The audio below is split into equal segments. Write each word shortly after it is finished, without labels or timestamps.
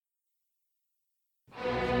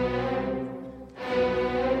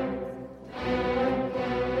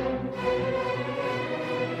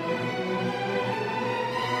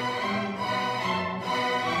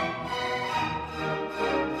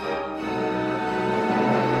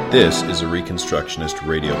This is a Reconstructionist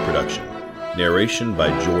radio production. Narration by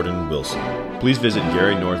Jordan Wilson. Please visit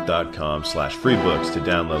GaryNorth.com/freebooks to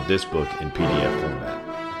download this book in PDF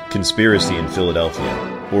format. Conspiracy in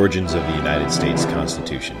Philadelphia, Origins of the United States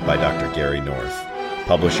Constitution by Dr. Gary North.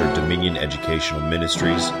 Publisher Dominion Educational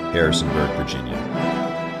Ministries, Harrisonburg, Virginia.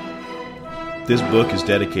 This book is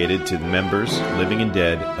dedicated to the members, living and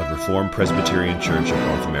dead, of Reformed Presbyterian Church of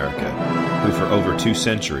North America, who for over 2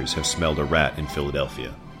 centuries have smelled a rat in Philadelphia.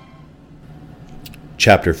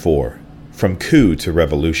 Chapter 4. From Coup to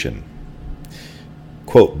Revolution.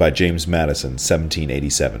 Quote by James Madison,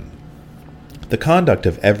 1787. The conduct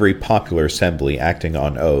of every popular assembly acting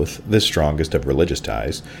on oath, the strongest of religious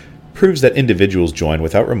ties, proves that individuals join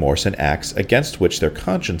without remorse in acts against which their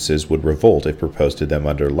consciences would revolt if proposed to them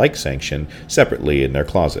under like sanction separately in their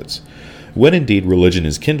closets. When indeed religion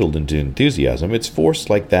is kindled into enthusiasm, its force,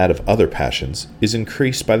 like that of other passions, is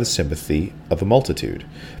increased by the sympathy of a multitude.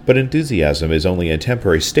 But enthusiasm is only a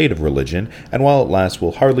temporary state of religion, and while it lasts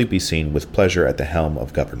will hardly be seen with pleasure at the helm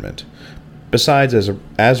of government. Besides,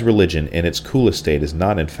 as religion in its coolest state is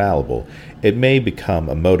not infallible, it may become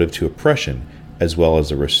a motive to oppression, as well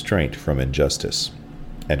as a restraint from injustice.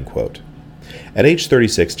 End quote. At age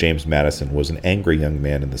 36, James Madison was an angry young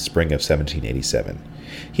man in the spring of 1787.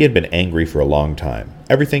 He had been angry for a long time.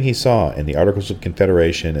 Everything he saw in the Articles of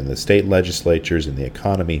Confederation, in the state legislatures, in the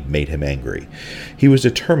economy made him angry. He was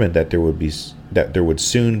determined that there would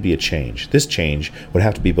soon be a change. This change would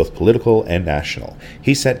have to be both political and national.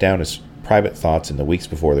 He set down his private thoughts in the weeks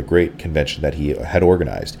before the great convention that he had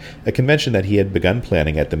organized, a convention that he had begun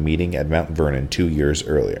planning at the meeting at Mount Vernon 2 years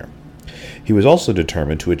earlier. He was also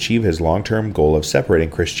determined to achieve his long-term goal of separating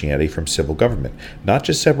Christianity from civil government, not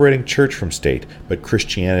just separating church from state, but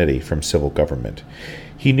Christianity from civil government.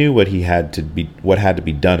 He knew what had to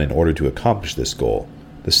be done in order to accomplish this goal: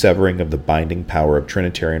 the severing of the binding power of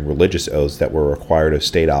Trinitarian religious oaths that were required of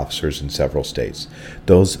state officers in several states.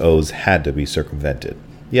 Those oaths had to be circumvented.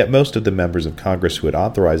 Yet most of the members of Congress who had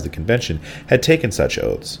authorized the convention had taken such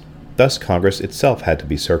oaths. Thus Congress itself had to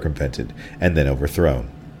be circumvented and then overthrown.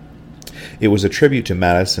 It was a tribute to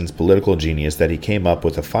Madison's political genius that he came up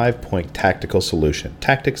with a 5-point tactical solution,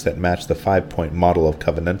 tactics that matched the 5-point model of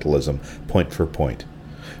covenantalism point for point.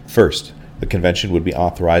 First, the convention would be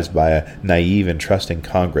authorized by a naive and trusting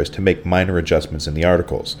Congress to make minor adjustments in the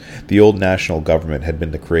Articles. The old national government had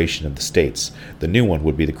been the creation of the states. The new one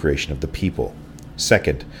would be the creation of the people.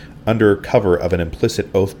 Second, under cover of an implicit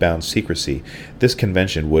oath-bound secrecy, this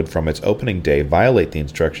convention would, from its opening day, violate the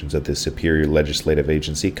instructions of the superior legislative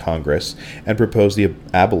agency, Congress, and propose the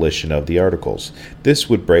abolition of the Articles.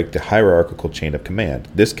 This would break the hierarchical chain of command.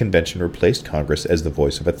 This convention replaced Congress as the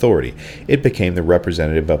voice of authority. It became the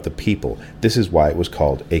representative of the people. This is why it was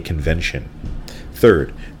called a convention.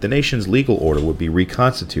 Third, the nation's legal order would be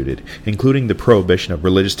reconstituted, including the prohibition of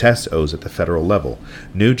religious test oaths at the federal level.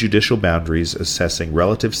 New judicial boundaries assessing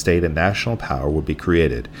relative state and national power would be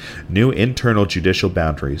created. New internal judicial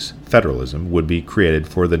boundaries, federalism, would be created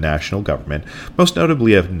for the national government, most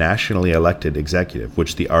notably a nationally elected executive,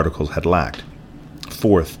 which the Articles had lacked.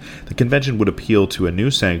 Fourth, the convention would appeal to a new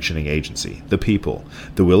sanctioning agency, the people.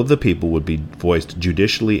 The will of the people would be voiced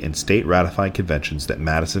judicially in state-ratifying conventions that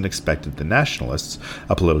Madison expected the nationalists,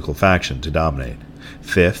 a political faction, to dominate.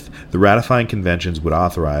 Fifth, the ratifying conventions would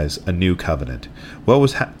authorize a new covenant.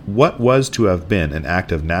 What was to have been an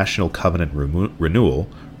act of national covenant renewal,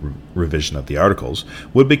 revision of the Articles,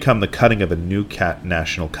 would become the cutting of a new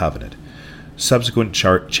national covenant. Subsequent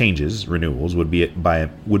changes, renewals, would be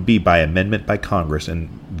by amendment by Congress and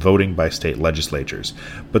voting by state legislatures.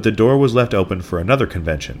 But the door was left open for another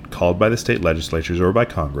convention, called by the state legislatures or by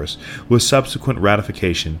Congress, with subsequent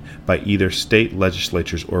ratification by either state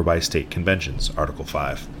legislatures or by state conventions. Article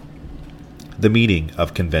 5. The meaning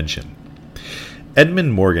of convention.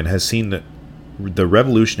 Edmund Morgan has seen the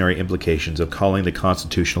revolutionary implications of calling the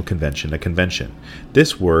Constitutional Convention a convention.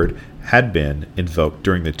 This word had been invoked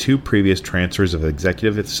during the 2 previous transfers of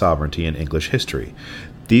executive sovereignty in English history.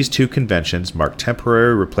 These 2 conventions marked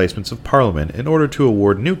temporary replacements of Parliament in order to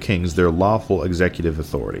award new kings their lawful executive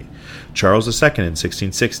authority. Charles II in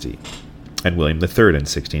 1660 and William III in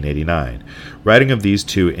 1689. Writing of these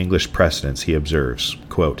 2 English precedents, he observes,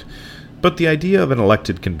 quote, "But the idea of an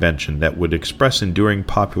elected convention that would express enduring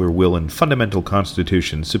popular will in fundamental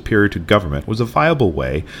constitutions superior to government was a viable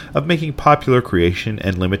way of making popular creation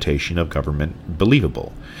and limitation of government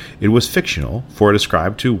believable. It was fictional, for it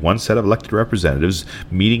ascribed to one set of elected representatives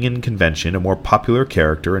meeting in convention a more popular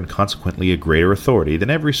character and consequently a greater authority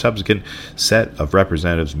than every subsequent set of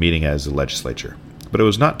representatives meeting as a legislature. But it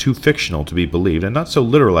was not too fictional to be believed, and not so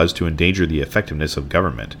literal as to endanger the effectiveness of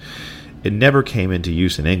government. It never came into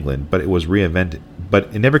use in England, but it was reinvented. But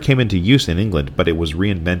it never came into use in England, but it was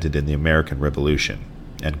reinvented in the American Revolution."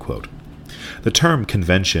 End quote. The term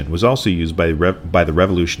convention was also used by the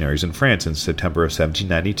revolutionaries in France in September of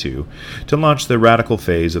 1792 to launch the radical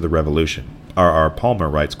phase of the revolution. R. Palmer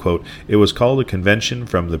writes, quote, "It was called a convention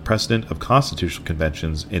from the precedent of constitutional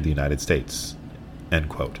conventions in the United States." End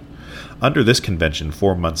quote. Under this convention,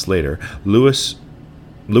 4 months later, Louis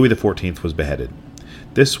XIV was beheaded.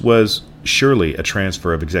 This was surely a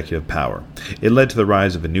transfer of executive power. It led to the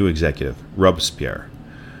rise of a new executive, Robespierre.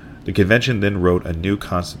 The convention then wrote a new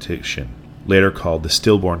constitution, later called the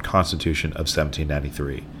Stillborn Constitution of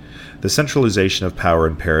 1793. The centralization of power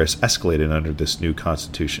in Paris escalated under this new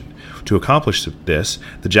constitution. To accomplish this,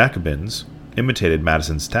 the Jacobins imitated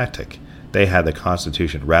Madison's tactic. They had the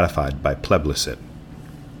constitution ratified by plebiscite.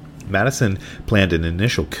 Madison planned an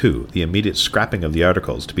initial coup, the immediate scrapping of the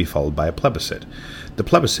articles, to be followed by a plebiscite. The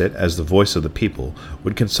plebiscite, as the voice of the people,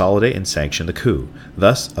 would consolidate and sanction the coup.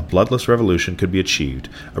 Thus, a bloodless revolution could be achieved,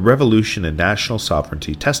 a revolution in national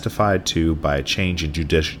sovereignty testified to by a change in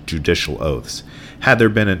judicial oaths. Had there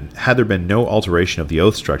been no alteration of the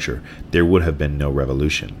oath structure, there would have been no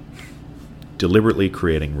revolution. Deliberately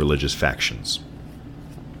creating religious factions.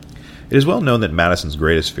 It is well known that Madison's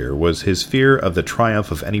greatest fear was his fear of the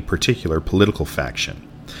triumph of any particular political faction.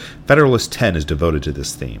 Federalist 10 is devoted to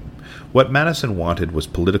this theme. What Madison wanted was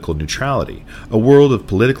political neutrality, a world of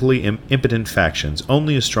politically impotent factions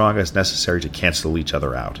only as strong as necessary to cancel each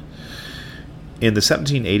other out. In the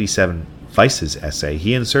 1787 Vices essay,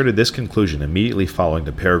 he inserted this conclusion immediately following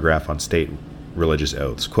the paragraph on state religious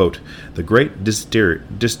oaths. Quote, "The great desideratum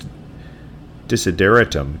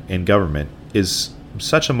in government is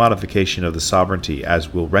such a modification of the sovereignty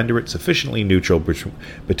as will render it sufficiently neutral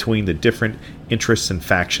between the different interests and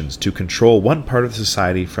factions to control one part of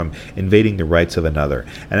society from invading the rights of another,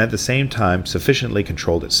 and at the same time sufficiently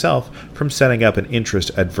controlled itself from setting up an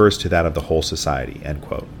interest adverse to that of the whole society." End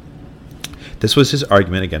quote. This was his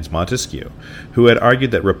argument against Montesquieu, who had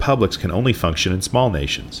argued that republics can only function in small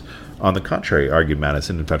nations. On the contrary, argued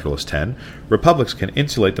Madison in Federalist 10, republics can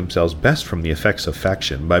insulate themselves best from the effects of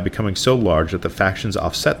faction by becoming so large that the factions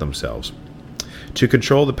offset themselves. To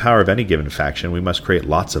control the power of any given faction, we must create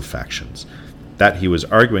lots of factions. That he was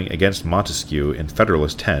arguing against Montesquieu in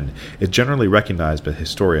Federalist 10 is generally recognized by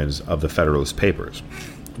historians of the Federalist Papers.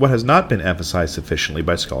 What has not been emphasized sufficiently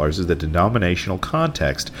by scholars is the denominational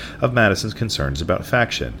context of Madison's concerns about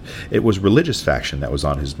faction. It was religious faction that was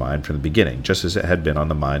on his mind from the beginning, just as it had been on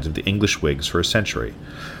the minds of the English Whigs for a century.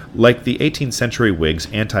 Like the 18th century Whigs'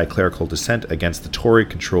 anti-clerical dissent against the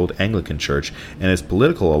Tory-controlled Anglican Church and its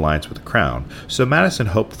political alliance with the Crown, so Madison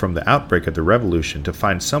hoped from the outbreak of the Revolution to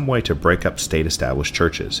find some way to break up state-established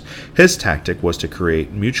churches. His tactic was to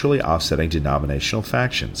create mutually offsetting denominational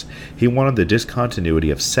factions. He wanted the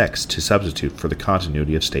discontinuity of sects to substitute for the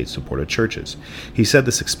continuity of state-supported churches. He said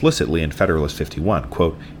this explicitly in Federalist 51,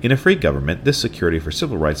 quote, "In a free government, this security for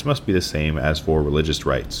civil rights must be the same as for religious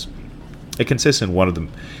rights. It consists in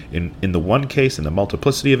the one case in the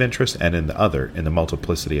multiplicity of interests, and in the other in the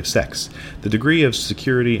multiplicity of sects. The degree of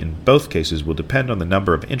security in both cases will depend on the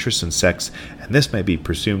number of interests and sects, and this may be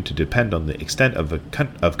presumed to depend on the extent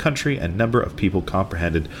of country and number of people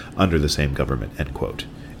comprehended under the same government." End quote.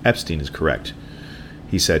 Epstein is correct.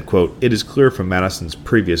 He said, quote, "It is clear from Madison's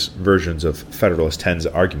previous versions of Federalist 10's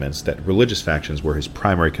arguments that religious factions were his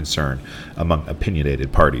primary concern among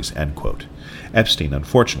opinionated parties." End quote. Epstein,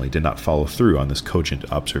 unfortunately, did not follow through on this cogent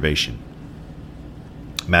observation.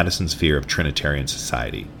 Madison's fear of Trinitarian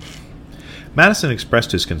society. Madison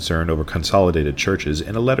expressed his concern over consolidated churches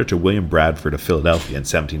in a letter to William Bradford of Philadelphia in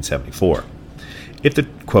 1774. If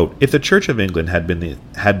the Church of England had been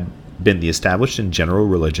the established and general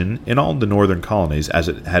religion in all the northern colonies as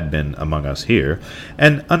it had been among us here,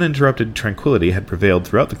 and uninterrupted tranquility had prevailed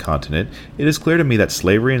throughout the continent, it is clear to me that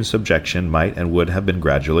slavery and subjection might and would have been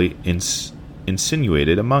gradually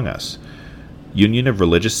insinuated among us. Union of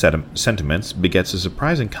religious sentiments begets a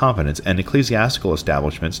surprising confidence, and ecclesiastical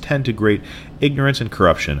establishments tend to great ignorance and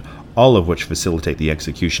corruption, all of which facilitate the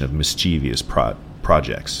execution of mischievous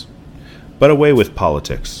projects. But away with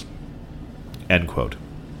politics." End quote.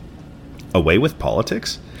 Away with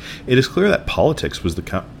politics? It is clear that politics was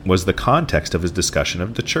the context of his discussion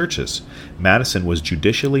of the churches. Madison was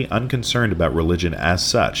judicially unconcerned about religion as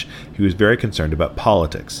such. He was very concerned about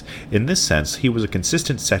politics. In this sense, he was a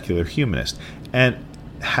consistent secular humanist, and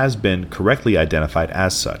has been correctly identified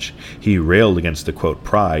as such. He railed against the, quote,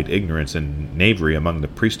 "pride, ignorance, and knavery among the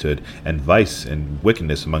priesthood, and vice and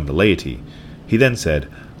wickedness among the laity." He then said,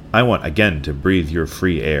 "I want again to breathe your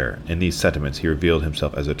free air." In these sentiments he revealed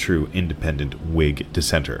himself as a true independent Whig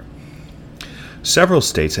dissenter. Several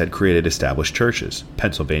states had created established churches.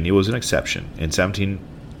 Pennsylvania was an exception. In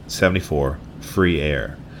 1774, free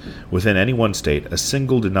air. Within any one state, a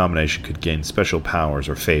single denomination could gain special powers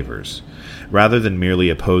or favors. Rather than merely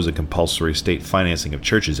oppose a compulsory state financing of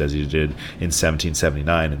churches as he did in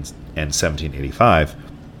 1779 and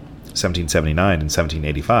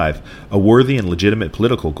 1785, a worthy and legitimate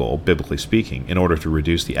political goal, biblically speaking, in order to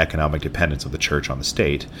reduce the economic dependence of the church on the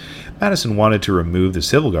state, Madison wanted to remove the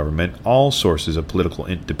civil government all sources of political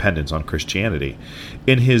dependence on Christianity.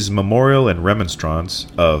 In his Memorial and Remonstrance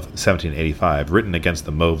of 1785, written against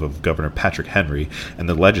the move of Governor Patrick Henry and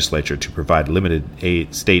the legislature to provide limited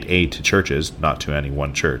state aid to churches, not to any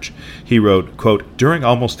one church, he wrote, quote, "During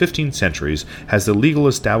almost 15 centuries has the legal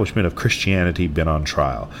establishment of Christianity been on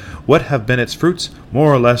trial. What have been its fruits?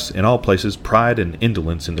 More or less in all places, pride and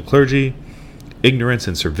indolence in the clergy, ignorance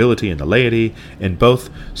and servility in the laity, in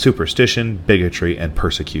both superstition, bigotry, and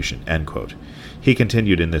persecution." End quote. He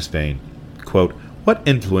continued in this vein, quote, "What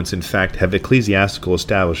influence, in fact, have ecclesiastical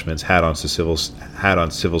establishments had on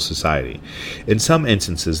civil society? In some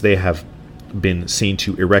instances, they have been seen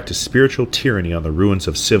to erect a spiritual tyranny on the ruins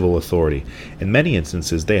of civil authority. In many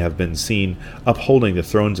instances, they have been seen upholding the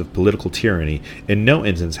thrones of political tyranny. In no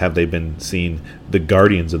instance have they been seen the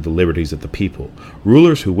guardians of the liberties of the people.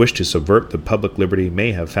 Rulers who wish to subvert the public liberty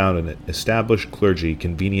may have found an established clergy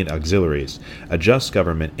convenient auxiliaries. A just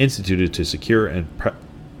government instituted to secure and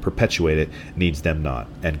perpetuate it needs them not."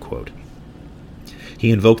 End quote.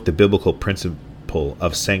 He invoked the biblical principle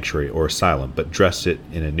of sanctuary or asylum, but dressed it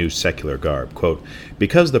in a new secular garb. Quote,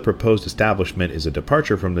 "Because the proposed establishment is a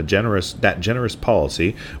departure from that generous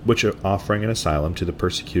policy which, offering an asylum to the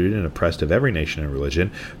persecuted and oppressed of every nation and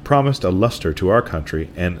religion, promised a luster to our country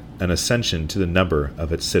and an ascension to the number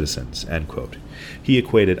of its citizens." End quote. He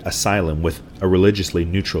equated asylum with a religiously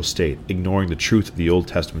neutral state, ignoring the truth of the Old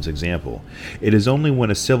Testament's example. It is only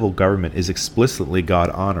when a civil government is explicitly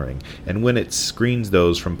God-honoring, and when it screens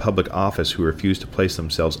those from public office who refuse to place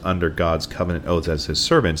themselves under God's covenant oaths as his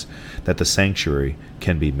servants, that the sanctuary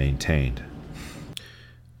can be maintained.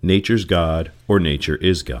 Nature's God, or nature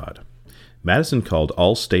is God. Madison called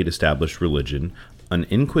all state-established religion an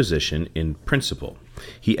inquisition in principle.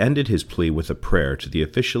 He ended his plea with a prayer to the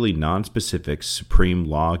officially nonspecific supreme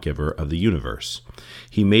lawgiver of the universe.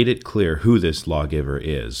 He made it clear who this lawgiver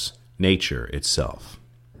is: nature itself.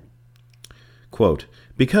 Quote,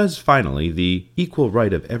 "Because, finally, the equal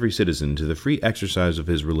right of every citizen to the free exercise of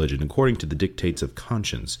his religion according to the dictates of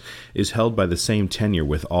conscience is held by the same tenure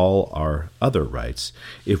with all our other rights,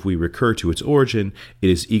 if we recur to its origin, it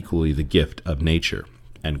is equally the gift of nature."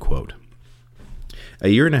 End quote. A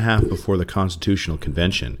year and a half before the Constitutional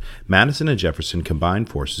Convention, Madison and Jefferson combined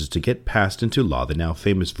forces to get passed into law the now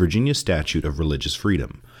famous Virginia Statute of Religious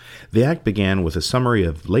Freedom. The act began with a summary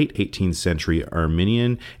of late 18th century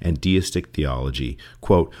Arminian and deistic theology,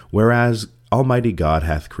 quote, "Whereas Almighty God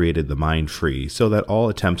hath created the mind free, so that all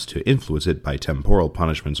attempts to influence it by temporal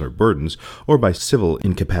punishments or burdens, or by civil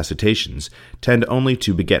incapacitations, tend only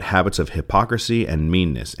to beget habits of hypocrisy and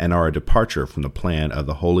meanness, and are a departure from the plan of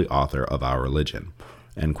the holy author of our religion."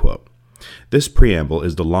 End quote. This preamble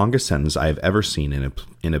is the longest sentence I have ever seen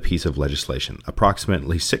in a piece of legislation,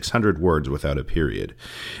 approximately 600 words without a period.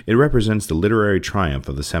 It represents the literary triumph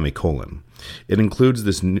of the semicolon. It includes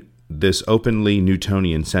this openly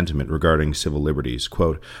Newtonian sentiment regarding civil liberties,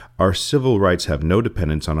 quote, "Our civil rights have no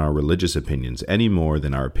dependence on our religious opinions any more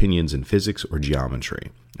than our opinions in physics or geometry."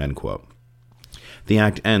 End quote. The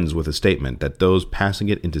act ends with a statement that those passing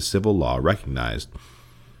it into civil law recognized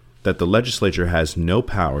that the legislature has no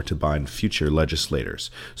power to bind future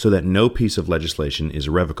legislators, so that no piece of legislation is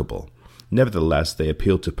irrevocable. Nevertheless, they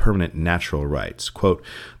appeal to permanent natural rights. Quote,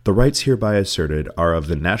 "The rights hereby asserted are of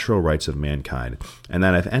the natural rights of mankind, and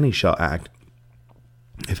that if any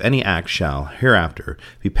act shall hereafter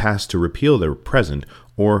be passed to repeal the present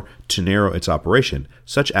or to narrow its operation,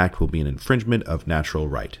 such act will be an infringement of natural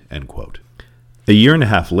right." End quote. A year and a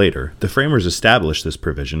half later, the framers established this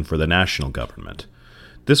provision for the national government.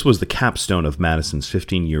 This was the capstone of Madison's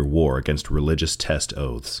 15-year war against religious test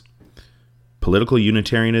oaths. Political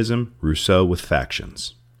Unitarianism, Rousseau with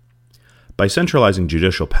factions. By centralizing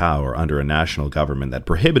judicial power under a national government that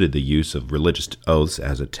prohibited the use of religious oaths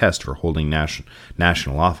as a test for holding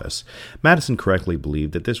national office, Madison correctly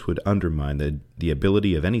believed that this would undermine the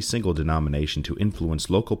ability of any single denomination to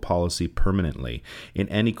influence local policy permanently in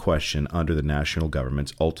any question under the national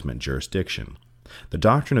government's ultimate jurisdiction. The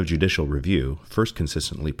doctrine of judicial review, first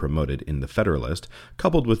consistently promoted in the Federalist,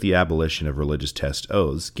 coupled with the abolition of religious test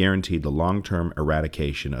oaths, guaranteed the long-term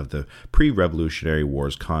eradication of the pre-Revolutionary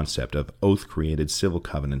War's concept of oath-created civil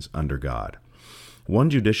covenants under God. One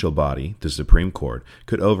judicial body, the Supreme Court,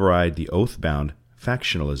 could override the oath-bound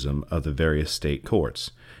factionalism of the various state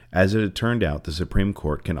courts. As it had turned out, the Supreme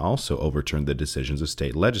Court can also overturn the decisions of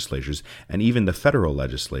state legislatures and even the federal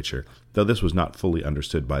legislature, though this was not fully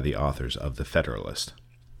understood by the authors of The Federalist.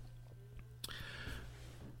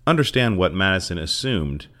 Understand what Madison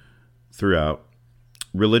assumed throughout.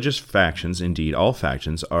 Religious factions, indeed all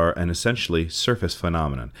factions, are an essentially surface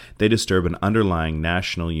phenomenon. They disturb an underlying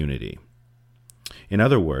national unity. In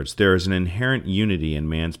other words, there is an inherent unity in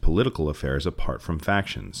man's political affairs apart from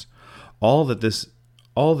factions. All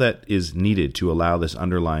that is needed to allow this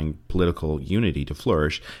underlying political unity to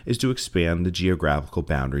flourish is to expand the geographical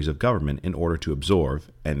boundaries of government in order to absorb,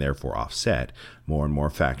 and therefore offset, more and more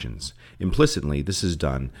factions. Implicitly, this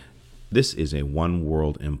is a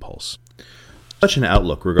one-world impulse. Such an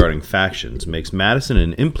outlook regarding factions makes Madison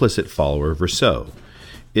an implicit follower of Rousseau.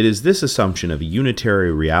 It is this assumption of a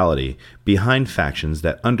unitary reality behind factions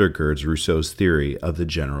that undergirds Rousseau's theory of the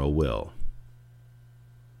general will.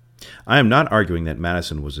 I am not arguing that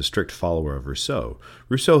Madison was a strict follower of Rousseau.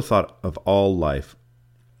 Rousseau thought of all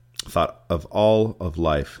of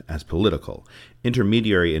life as political.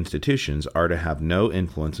 Intermediary institutions are to have no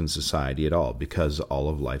influence in society at all, because all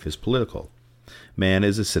of life is political. Man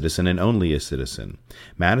is a citizen and only a citizen.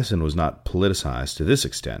 Madison was not politicized to this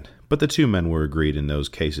extent, but the two men were agreed in those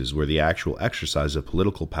cases where the actual exercise of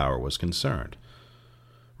political power was concerned.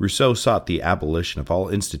 Rousseau sought the abolition of all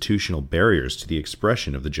institutional barriers to the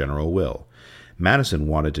expression of the general will. Madison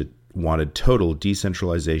wanted total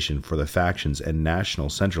decentralization for the factions and national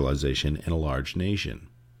centralization in a large nation.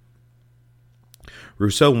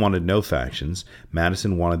 Rousseau wanted no factions.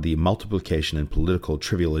 Madison wanted the multiplication and political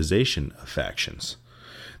trivialization of factions.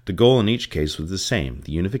 The goal in each case was the same,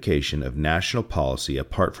 the unification of national policy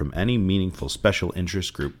apart from any meaningful special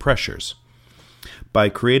interest group pressures. By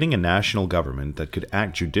creating a national government that could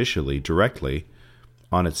act judicially directly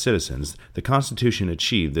on its citizens, the Constitution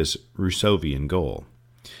achieved this Rousseauvian goal.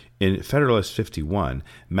 In Federalist 51,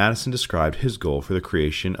 Madison described his goal for the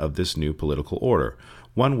creation of this new political order,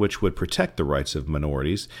 one which would protect the rights of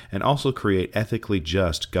minorities and also create ethically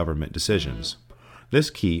just government decisions. This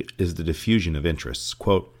key is the diffusion of interests.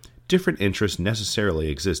 Quote, different interests necessarily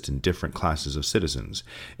exist in different classes of citizens.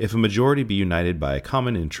 If a majority be united by a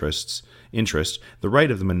common interest, the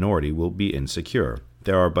right of the minority will be insecure.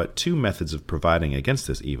 There are but two methods of providing against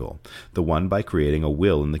this evil. The one by creating a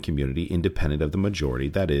will in the community independent of the majority,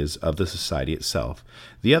 that is, of the society itself.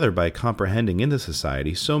 The other by comprehending in the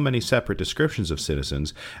society so many separate descriptions of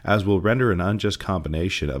citizens as will render an unjust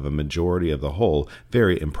combination of a majority of the whole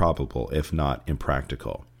very improbable, if not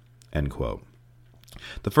impractical. End quote.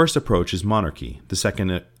 The first approach is monarchy. The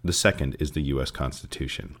second is the U.S.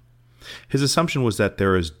 Constitution. His assumption was that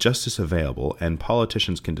there is justice available and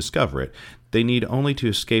politicians can discover it. They need only to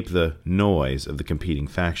escape the noise of the competing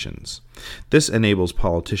factions. This enables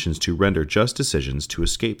politicians to render just decisions to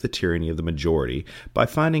escape the tyranny of the majority by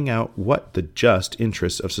finding out what the just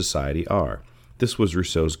interests of society are. This was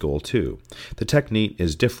Rousseau's goal too. The technique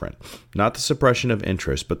is different, not the suppression of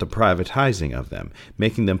interests, but the privatizing of them,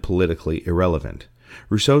 making them politically irrelevant.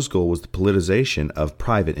 Rousseau's goal was the politicization of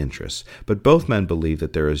private interests, but both men believed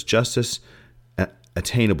that there is justice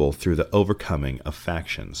attainable through the overcoming of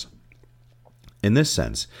factions. In this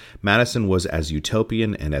sense, Madison was as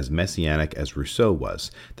utopian and as messianic as Rousseau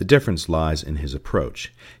was. The difference lies in his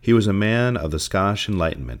approach. He was a man of the Scottish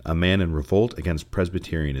Enlightenment, a man in revolt against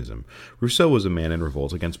Presbyterianism. Rousseau was a man in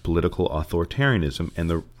revolt against political authoritarianism and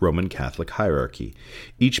the Roman Catholic hierarchy.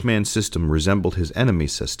 Each man's system resembled his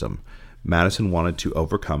enemy's system. Madison wanted to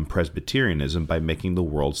overcome Presbyterianism by making the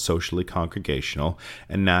world socially congregational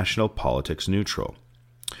and national politics neutral.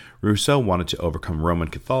 Rousseau wanted to overcome Roman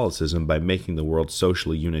Catholicism by making the world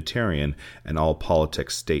socially Unitarian and all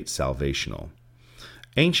politics state salvational.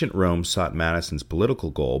 Ancient Rome sought Madison's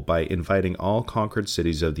political goal by inviting all conquered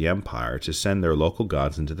cities of the empire to send their local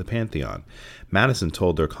gods into the pantheon. Madison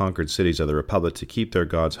told their conquered cities of the Republic to keep their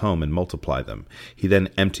gods home and multiply them. He then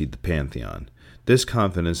emptied the pantheon. This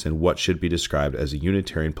confidence in what should be described as a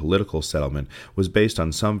Unitarian political settlement was based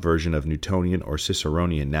on some version of Newtonian or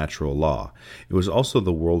Ciceronian natural law. It was also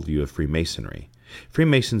the worldview of Freemasonry.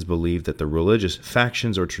 Freemasons believed that the religious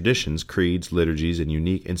factions or traditions, creeds, liturgies, and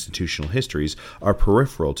unique institutional histories are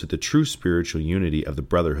peripheral to the true spiritual unity of the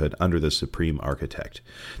brotherhood under the supreme architect.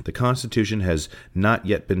 The Constitution has not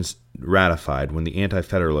yet been ratified when the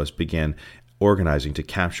Anti-Federalists began organizing to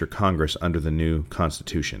capture Congress under the new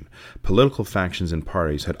Constitution. Political factions and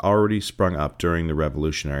parties had already sprung up during the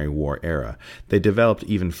Revolutionary War era. They developed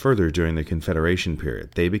even further during the Confederation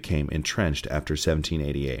period. They became entrenched after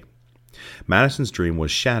 1788. Madison's dream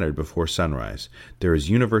was shattered before sunrise. There is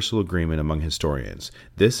universal agreement among historians.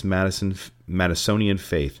 This Madisonian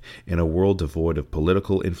faith in a world devoid of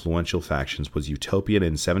political influential factions was utopian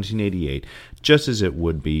in 1788, just as it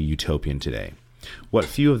would be utopian today. What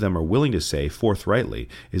few of them are willing to say forthrightly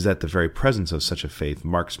is that the very presence of such a faith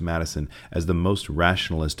marks Madison as the most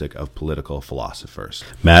rationalistic of political philosophers.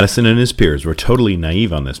 Madison and his peers were totally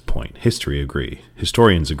naive on this point.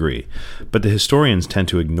 Historians agree. But the historians tend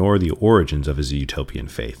to ignore the origins of his utopian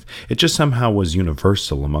faith. It just somehow was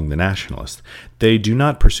universal among the nationalists. They do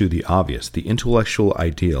not pursue the obvious, the intellectual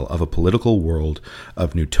ideal of a political world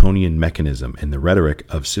of Newtonian mechanism and the rhetoric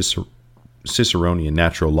of Ciceronian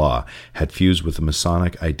natural law had fused with the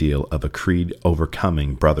Masonic ideal of a creed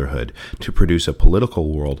overcoming brotherhood to produce a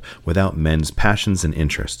political world without men's passions and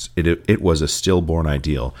interests. It was a stillborn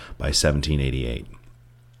ideal by 1788.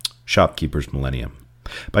 Shopkeeper's Millennium.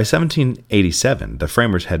 By 1787, the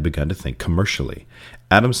framers had begun to think commercially.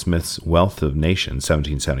 Adam Smith's Wealth of Nations,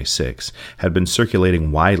 1776, had been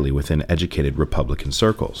circulating widely within educated Republican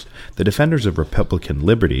circles. The defenders of Republican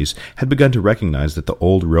liberties had begun to recognize that the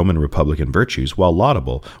old Roman Republican virtues, while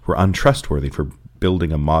laudable, were untrustworthy for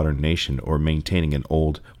building a modern nation or maintaining an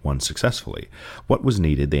old one successfully. What was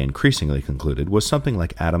needed, they increasingly concluded, was something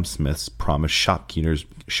like Adam Smith's promised shopkeeper's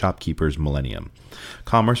millennium.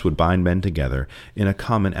 Commerce would bind men together in a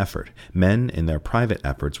common effort. Men, in their private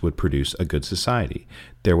efforts, would produce a good society.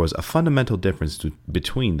 There was a fundamental difference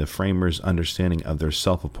between the framers' understanding of their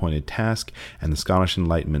self-appointed task and the Scottish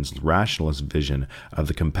Enlightenment's rationalist vision of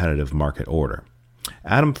the competitive market order.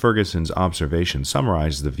 Adam Ferguson's observation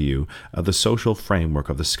summarizes the view of the social framework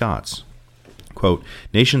of the Scots. Quote,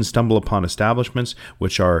 "Nations stumble upon establishments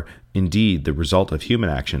which are indeed the result of human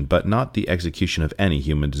action, but not the execution of any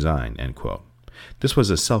human design." End quote. This was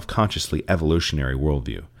a self-consciously evolutionary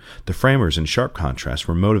worldview. The framers, in sharp contrast,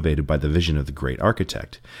 were motivated by the vision of the great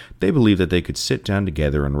architect. They believed that they could sit down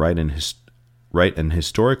together and write an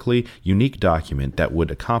historically unique document that would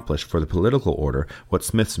accomplish for the political order what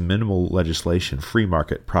Smith's minimal legislation free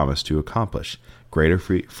market promised to accomplish: greater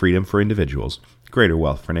freedom for individuals, greater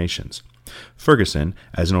wealth for nations. Ferguson,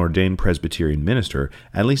 as an ordained Presbyterian minister,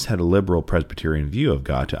 at least had a liberal Presbyterian view of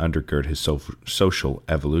God to undergird his social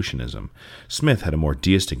evolutionism. Smith had a more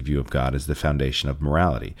deistic view of God as the foundation of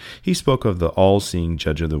morality. He spoke of the all-seeing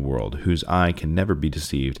judge of the world, whose eye can never be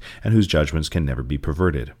deceived and whose judgments can never be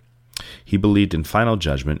perverted. He believed in final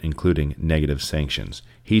judgment, including negative sanctions.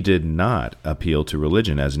 He did not appeal to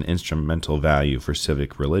religion as an instrumental value for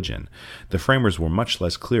civic religion. The framers were much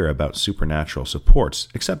less clear about supernatural supports,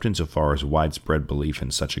 except insofar as widespread belief in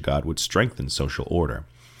such a God would strengthen social order.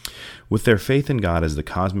 With their faith in God as the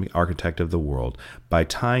cosmic architect of the world, by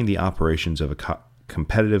tying the operations of a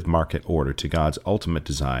competitive market order to God's ultimate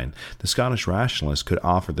design, the Scottish rationalists could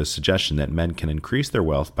offer the suggestion that men can increase their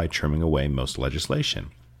wealth by trimming away most legislation.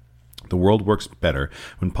 The world works better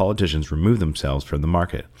when politicians remove themselves from the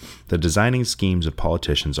market. The designing schemes of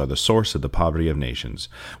politicians are the source of the poverty of nations.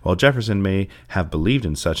 While Jefferson may have believed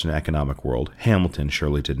in such an economic world, Hamilton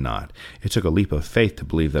surely did not. It took a leap of faith to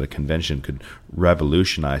believe that a convention could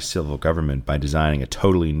revolutionize civil government by designing a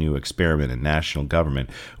totally new experiment in national government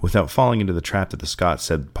without falling into the trap that the Scots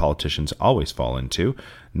said politicians always fall into,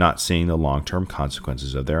 not seeing the long-term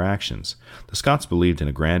consequences of their actions. The Scots believed in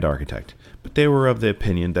a grand architect, but they were of the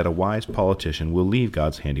opinion that a wise politician will leave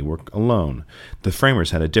God's handiwork alone. The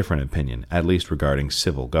framers had a different opinion, at least regarding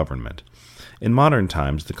civil government. In modern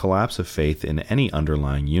times, the collapse of faith in any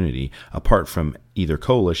underlying unity, apart from either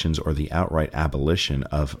coalitions or the outright abolition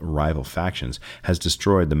of rival factions, has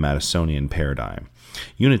destroyed the Madisonian paradigm.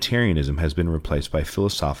 Unitarianism has been replaced by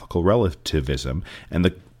philosophical relativism and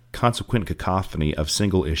the consequent cacophony of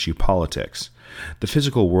single-issue politics. The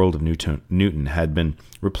physical world of Newton had been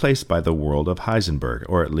replaced by the world of Heisenberg,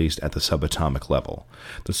 or at least at the subatomic level.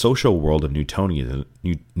 The social world of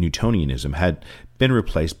Newtonianism had been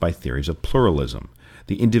replaced by theories of pluralism.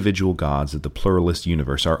 The individual gods of the pluralist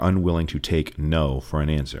universe are unwilling to take no for an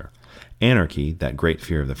answer. Anarchy, that great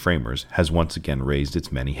fear of the framers, has once again raised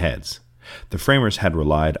its many heads. The framers had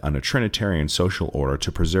relied on a Trinitarian social order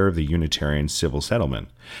to preserve the Unitarian civil settlement.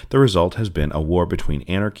 The result has been a war between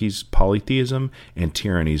anarchy's polytheism and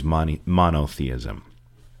tyranny's monotheism.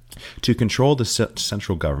 To control the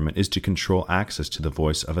central government is to control access to the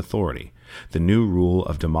voice of authority. The new rule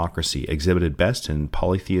of democracy, exhibited best in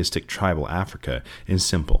polytheistic tribal Africa, is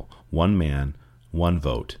simple: one man, one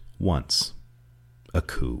vote, once. A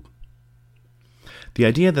coup. The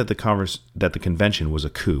idea that the convention was a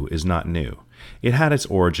coup is not new. It had its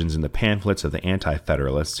origins in the pamphlets of the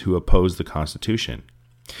anti-federalists who opposed the Constitution.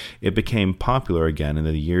 It became popular again in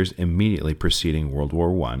the years immediately preceding World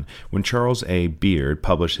War I, when Charles A. Beard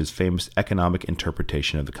published his famous economic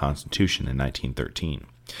interpretation of the Constitution in 1913.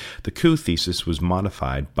 The coup thesis was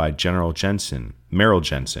modified by Merrill Jensen,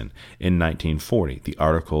 in 1940, the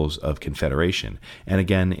Articles of Confederation, and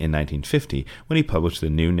again in 1950 when he published The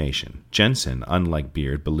New Nation. Jensen, unlike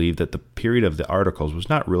Beard, believed that the period of the Articles was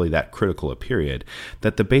not really that critical a period,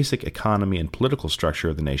 that the basic economy and political structure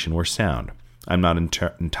of the nation were sound. I'm not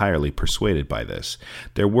entirely persuaded by this.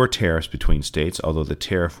 There were tariffs between states, although the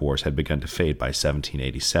tariff wars had begun to fade by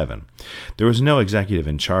 1787. There was no executive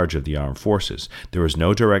in charge of the armed forces. There was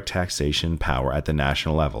no direct taxation power at the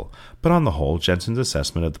national level. But on the whole, Jensen's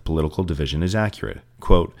assessment of the political division is accurate.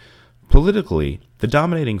 Quote, politically, the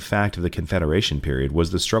dominating fact of the Confederation period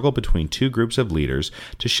was the struggle between two groups of leaders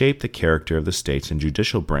to shape the character of the states and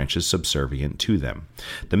judicial branches subservient to them.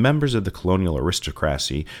 The members of the colonial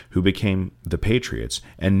aristocracy who became the patriots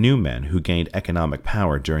and new men who gained economic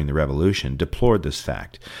power during the Revolution deplored this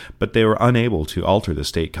fact, but they were unable to alter the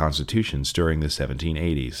state constitutions during the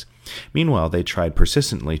 1780s. Meanwhile, they tried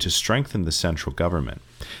persistently to strengthen the central government.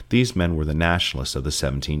 These men were the nationalists of the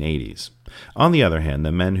 1780s. On the other hand,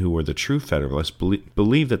 the men who were the true Federalists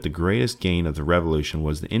believed that the greatest gain of the Revolution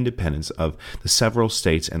was the independence of the several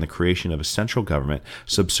states and the creation of a central government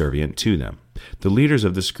subservient to them. The leaders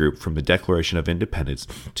of this group, from the Declaration of Independence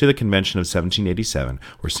to the Convention of 1787,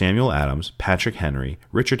 were Samuel Adams, Patrick Henry,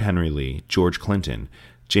 Richard Henry Lee, George Clinton,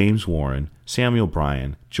 James Warren, Samuel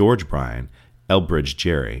Bryan, George Bryan, Elbridge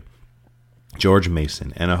Gerry, George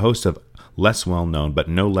Mason, and a host of less well-known but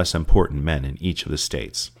no less important men in each of the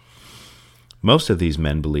states. Most of these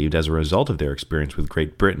men believed, as a result of their experience with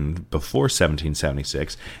Great Britain before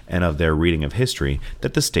 1776 and of their reading of history,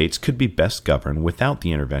 that the states could be best governed without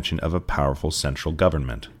the intervention of a powerful central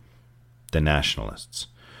government. The Nationalists.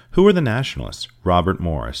 Who were the Nationalists? Robert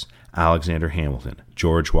Morris, Alexander Hamilton,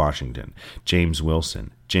 George Washington, James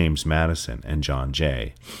Wilson, James Madison, and John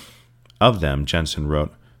Jay. Of them, Jensen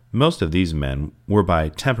wrote, most of these men were by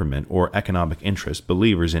temperament or economic interest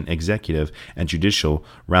believers in executive and judicial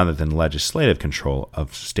rather than legislative control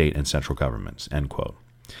of state and central governments. End quote.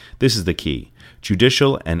 This is the key.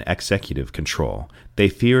 Judicial and executive control. They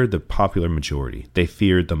feared the popular majority. They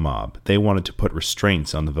feared the mob. They wanted to put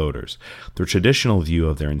restraints on the voters. The traditional view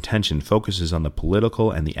of their intention focuses on the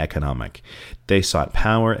political and the economic. They sought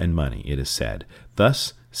power and money, it is said.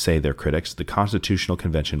 Thus, say their critics, the Constitutional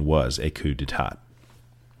Convention was a coup d'etat.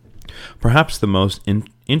 Perhaps the most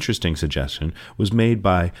interesting suggestion was made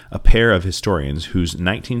by a pair of historians whose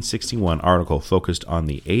 1961 article focused on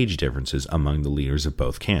the age differences among the leaders of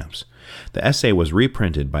both camps. The essay was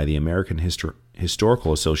reprinted by the American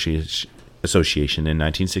Historical Association in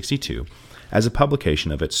 1962 as a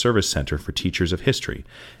publication of its Service Center for Teachers of History.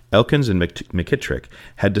 Elkins and McKittrick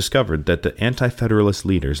had discovered that the anti-Federalist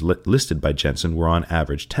leaders listed by Jensen were on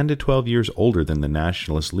average 10 to 12 years older than the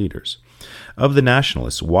Nationalist leaders. Of the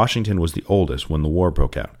Nationalists, Washington was the oldest when the war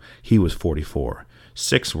broke out. He was 44.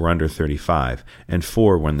 6 were under 35, and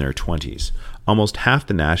 4 were in their 20s. Almost half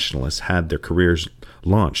the Nationalists had their careers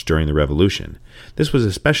launched during the Revolution. This was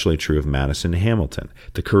especially true of Madison and Hamilton.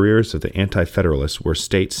 The careers of the anti-Federalists were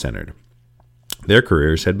state-centered. Their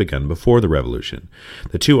careers had begun before the Revolution.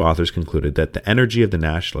 The two authors concluded that the energy of the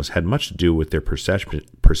Nationalists had much to do with their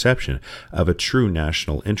perception of a true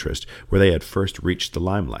national interest, where they had first reached the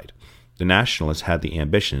limelight. The Nationalists had the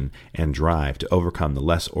ambition and drive to overcome the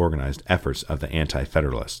less organized efforts of the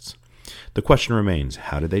anti-Federalists. The question remains,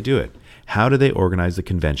 how did they do it? How did they organize the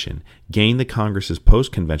convention, gain the Congress's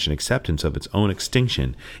post-convention acceptance of its own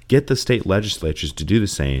extinction, get the state legislatures to do the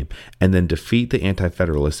same, and then defeat the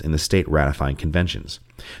anti-Federalists in the state ratifying conventions?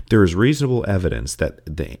 There is reasonable evidence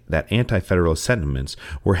that anti-Federalist sentiments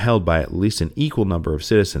were held by at least an equal number of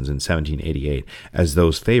citizens in 1788 as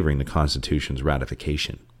those favoring the Constitution's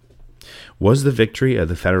ratification. Was the victory of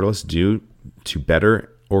the Federalists due to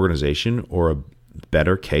better organization or a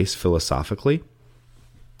better case philosophically?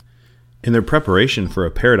 In their preparation for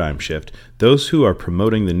a paradigm shift, those who are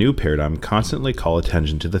promoting the new paradigm constantly call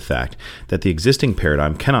attention to the fact that the existing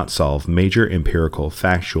paradigm cannot solve major empirical,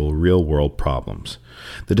 factual, real-world problems.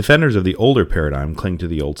 The defenders of the older paradigm cling to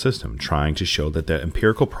the old system, trying to show that the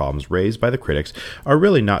empirical problems raised by the critics are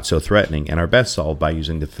really not so threatening and are best solved by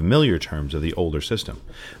using the familiar terms of the older system.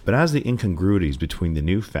 But as the incongruities between the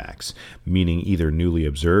new facts, meaning either newly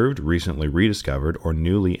observed, recently rediscovered, or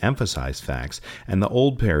newly emphasized facts, and the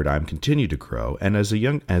old paradigm continue to grow, and as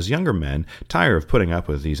younger men tire of putting up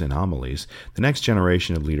with these anomalies, the next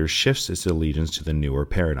generation of leaders shifts its allegiance to the newer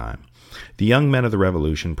paradigm. The young men of the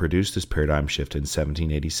Revolution produced this paradigm shift in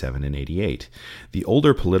 1787 and 88. The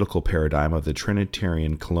older political paradigm of the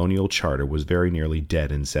Trinitarian colonial charter was very nearly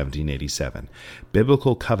dead in 1787.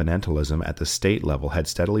 Biblical covenantalism at the state level had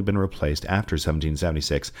steadily been replaced after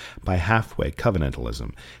 1776 by halfway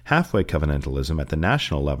covenantalism. Halfway covenantalism at the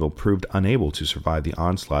national level proved unable to survive the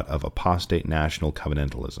onslaught of apostate national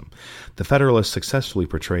covenantalism. The Federalists successfully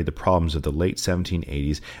portrayed the problems of the late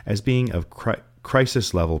 1780s as being of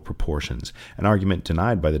crisis-level proportions, an argument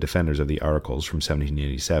denied by the defenders of the Articles from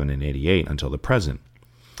 1787 and 88 until the present.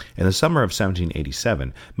 In the summer of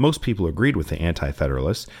 1787, most people agreed with the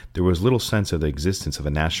Anti-Federalists. There was little sense of the existence of a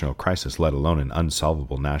national crisis, let alone an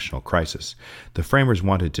unsolvable national crisis. The framers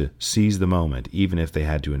wanted to seize the moment, even if they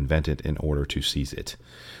had to invent it in order to seize it.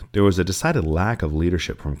 There was a decided lack of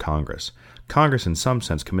leadership from Congress. Congress, in some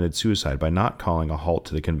sense, committed suicide by not calling a halt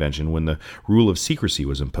to the convention when the rule of secrecy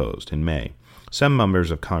was imposed in May. Some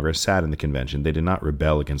members of Congress sat in the convention. They did not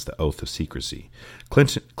rebel against the oath of secrecy.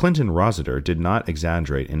 Clinton Rossiter did not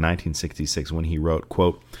exaggerate in 1966 when he wrote,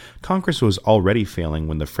 quote, "Congress was already failing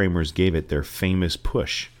when the framers gave it their famous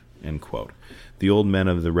push," end quote. The old men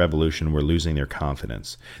of the Revolution were losing their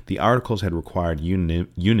confidence. The Articles had required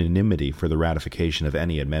unanimity for the ratification of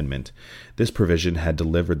any amendment. This provision had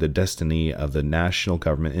delivered the destiny of the national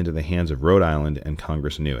government into the hands of Rhode Island, and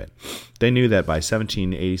Congress knew it. They knew that by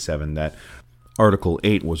 1787 that Article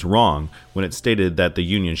 8 was wrong when it stated that the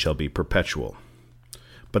Union shall be perpetual.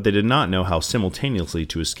 But they did not know how simultaneously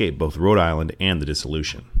to escape both Rhode Island and the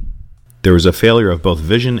dissolution. There was a failure of both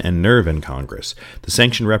vision and nerve in Congress. The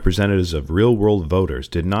sanctioned representatives of real-world voters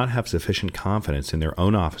did not have sufficient confidence in their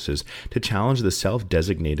own offices to challenge the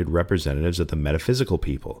self-designated representatives of the metaphysical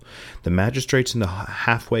people. The magistrates in the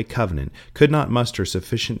halfway covenant could not muster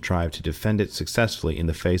sufficient drive to defend it successfully in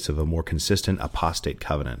the face of a more consistent apostate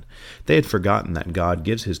covenant. They had forgotten that God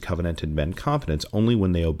gives his covenanted men confidence only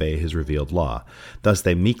when they obey his revealed law. Thus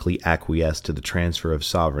they meekly acquiesced to the transfer of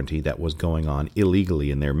sovereignty that was going on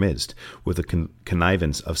illegally in their midst, with the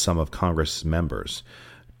connivance of some of Congress members.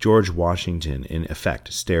 George Washington, in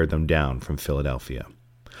effect, stared them down from Philadelphia.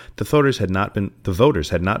 The voters had not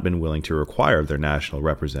been willing to require of their national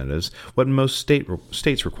representatives what most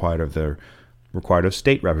states required of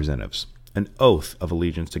state representatives: an oath of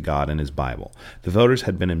allegiance to God and his Bible. The voters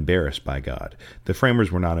had been embarrassed by God. The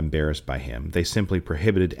framers were not embarrassed by him. They simply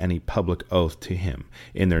prohibited any public oath to him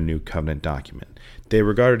in their new covenant document. They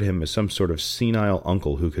regarded him as some sort of senile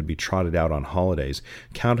uncle who could be trotted out on holidays,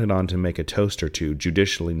 counted on to make a toast or two,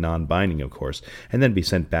 judicially non-binding, of course, and then be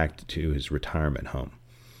sent back to his retirement home.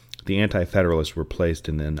 The Anti-Federalists were placed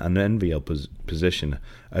in an unenviable position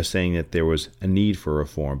of saying that there was a need for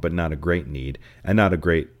reform, but not a great need, and not a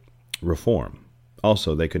great reform.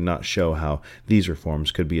 Also, they could not show how these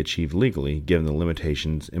reforms could be achieved legally, given the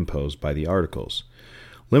limitations imposed by the Articles.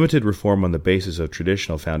 Limited reform on the basis of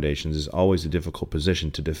traditional foundations is always a difficult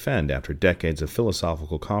position to defend after decades of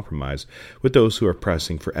philosophical compromise with those who are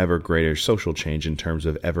pressing for ever greater social change in terms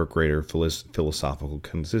of ever greater philosophical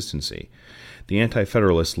consistency. The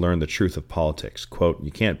Anti-Federalists learned the truth of politics. Quote,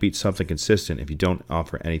 "You can't beat something consistent if you don't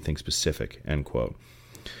offer anything specific," end quote.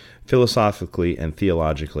 Philosophically and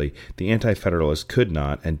theologically, the Anti-Federalists could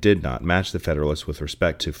not and did not match the Federalists with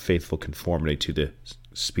respect to faithful conformity to the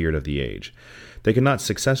spirit of the age. They could not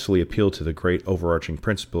successfully appeal to the great overarching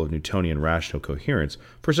principle of Newtonian rational coherence,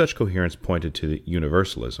 for such coherence pointed to the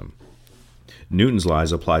universalism. Newton's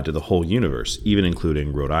laws applied to the whole universe, even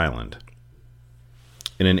including Rhode Island.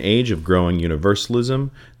 In an age of growing universalism,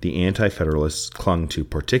 the Anti-Federalists clung to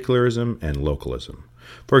particularism and localism.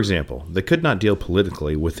 For example, they could not deal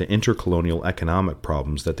politically with the intercolonial economic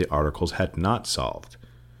problems that the Articles had not solved.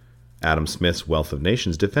 Adam Smith's Wealth of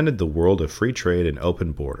Nations defended the world of free trade and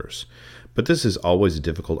open borders. But this is always a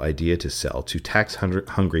difficult idea to sell to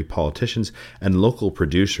tax-hungry politicians and local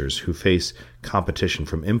producers who face competition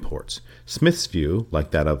from imports. Smith's view,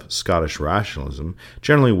 like that of Scottish rationalism,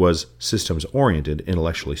 generally was systems-oriented,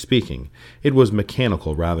 intellectually speaking. It was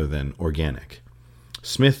mechanical rather than organic.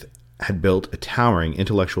 Smith had built a towering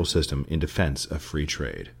intellectual system in defense of free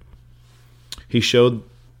trade. He showed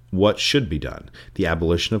what should be done, the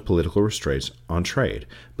abolition of political restraints on trade,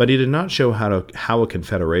 but he did not show how a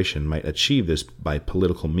confederation might achieve this by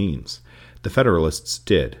political means. The Federalists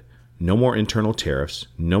did. No more internal tariffs,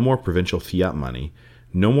 no more provincial fiat money,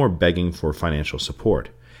 no more begging for financial support.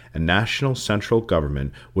 A national central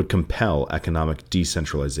government would compel economic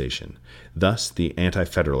decentralization. Thus, the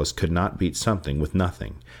Anti-Federalists could not beat something with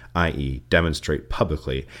nothing, i.e., demonstrate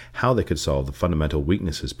publicly how they could solve the fundamental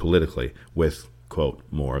weaknesses politically with, quote,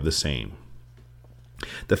 more of the same.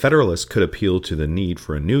 The Federalists could appeal to the need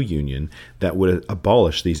for a new union that would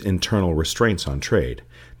abolish these internal restraints on trade.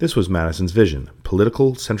 This was Madison's vision: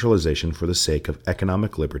 political centralization for the sake of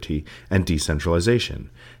economic liberty and decentralization.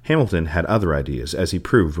 Hamilton had other ideas, as he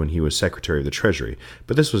proved when he was Secretary of the Treasury,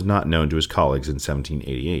 but this was not known to his colleagues in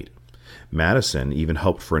 1788. Madison even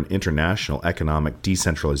hoped for an international economic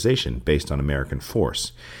decentralization based on American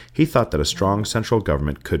force. He thought that a strong central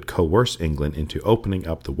government could coerce England into opening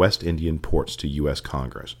up the West Indian ports to U.S.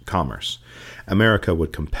 commerce. America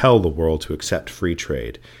would compel the world to accept free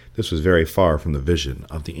trade. This was very far from the vision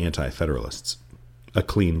of the Anti-Federalists. A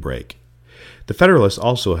clean break. The Federalists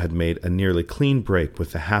also had made a nearly clean break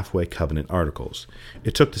with the Halfway Covenant Articles.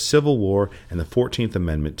 It took the Civil War and the 14th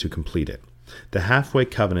Amendment to complete it. The halfway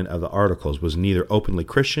covenant of the Articles was neither openly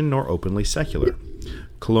Christian nor openly secular.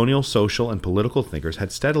 Colonial social and political thinkers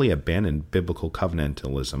had steadily abandoned biblical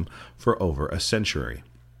covenantalism for over a century.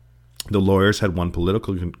 The lawyers had won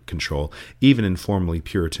political control even in formerly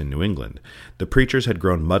Puritan New England. The preachers had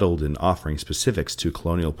grown muddled in offering specifics to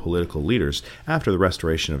colonial political leaders after the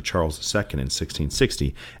restoration of Charles II in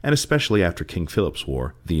 1660, and especially after King Philip's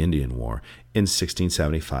War, the Indian War, in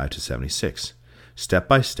 1675-76. Step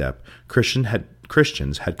by step,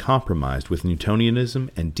 Christians had compromised with Newtonianism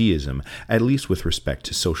and deism, at least with respect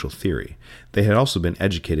to social theory. They had also been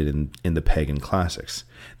educated in the pagan classics.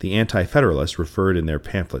 The Anti-Federalists referred in their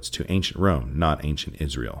pamphlets to ancient Rome, not ancient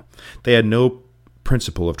Israel. They had no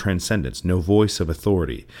principle of transcendence, no voice of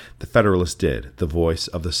authority. The Federalists did, the voice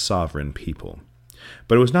of the sovereign people.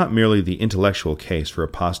 But it was not merely the intellectual case for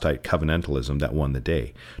apostate covenantalism that won the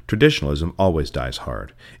day. Traditionalism always dies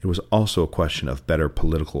hard. It was also a question of better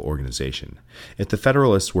political organization. If the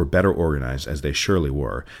Federalists were better organized, as they surely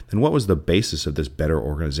were, then what was the basis of this better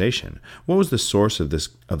organization? What was the source of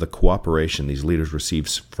the cooperation these leaders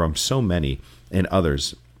received from so many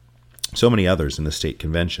others in the state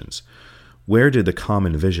conventions? Where did the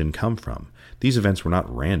common vision come from? These events were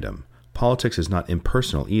not random. Politics is not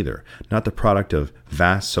impersonal either, not the product of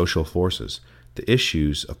vast social forces. The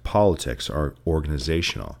issues of politics are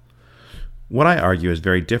organizational. What I argue is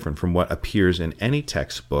very different from what appears in any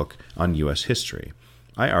textbook on U.S. history.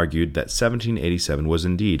 I argued that 1787 was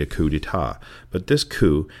indeed a coup d'etat, but this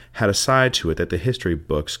coup had a side to it that the history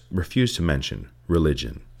books refuse to mention: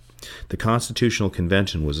 religion. The Constitutional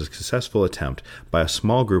Convention was a successful attempt by a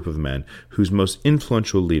small group of men whose most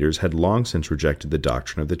influential leaders had long since rejected the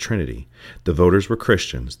doctrine of the Trinity. The voters were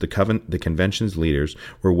Christians. The convention's leaders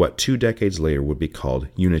were what 2 decades later would be called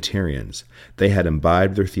Unitarians. They had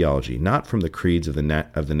imbibed their theology not from the creeds of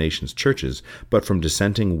the nation's churches, but from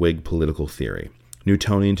dissenting Whig political theory,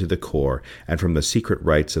 Newtonian to the core, and from the secret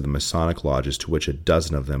rites of the Masonic lodges to which a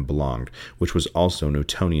dozen of them belonged, which was also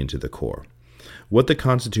Newtonian to the core. What the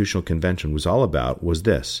Constitutional Convention was all about was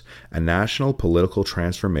this: a national political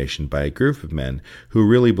transformation by a group of men who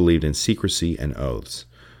really believed in secrecy and oaths.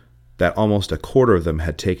 That almost a quarter of them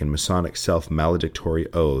had taken Masonic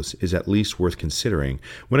self-maledictory oaths is at least worth considering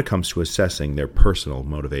when it comes to assessing their personal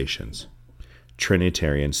motivations.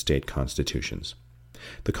 Trinitarian state constitutions.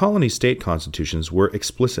 The colony state constitutions were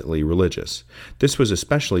explicitly religious. This was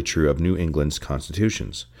especially true of New England's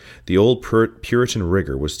constitutions. The old Puritan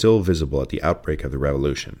rigor was still visible at the outbreak of the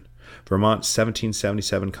Revolution. Vermont's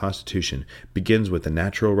 1777 Constitution begins with the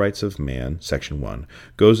natural rights of man, Section 1,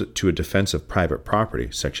 goes to a defense of private property,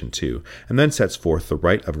 Section 2, and then sets forth the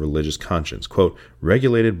right of religious conscience, quote,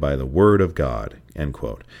 regulated by the word of God, end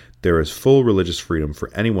quote. There is full religious freedom for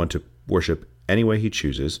anyone to worship any way he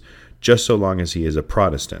chooses, just so long as he is a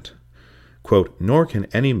Protestant. Quote, nor can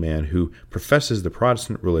any man who professes the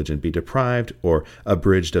Protestant religion be deprived or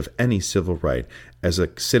abridged of any civil right as a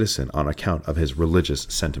citizen on account of his religious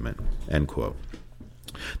sentiment, end quote.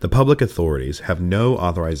 The public authorities have no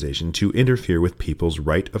authorization to interfere with people's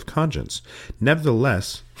right of conscience.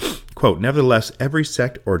 Nevertheless, quote, nevertheless, every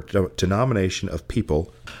sect or denomination of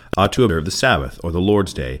people ought to observe the Sabbath or the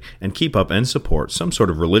Lord's Day and keep up and support some sort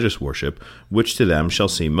of religious worship which to them shall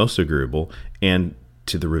seem most agreeable and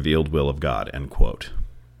to the revealed will of God, end quote.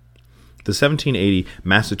 The 1780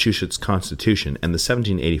 Massachusetts Constitution and the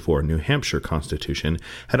 1784 New Hampshire Constitution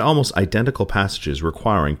had almost identical passages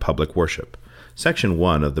requiring public worship. Section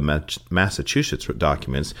 1 of the Massachusetts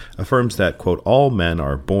documents affirms that, quote, all men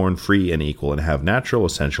are born free and equal and have natural,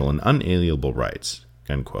 essential, and unalienable rights,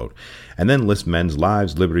 end quote, and then lists men's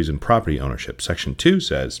lives, liberties, and property ownership. Section 2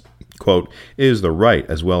 says, quote, it is the right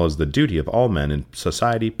as well as the duty of all men in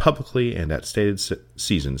society publicly and at stated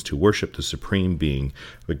seasons to worship the supreme being,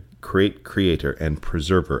 creator and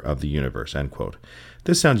preserver of the universe, end quote.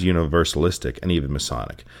 This sounds universalistic and even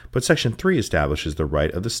Masonic, but Section 3 establishes the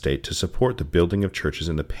right of the state to support the building of churches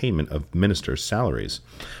and the payment of ministers' salaries.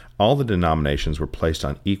 All the denominations were placed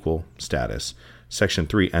on equal status. Section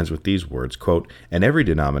 3 ends with these words, quote, "And every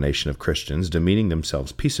denomination of Christians, demeaning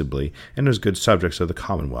themselves peaceably and as good subjects of the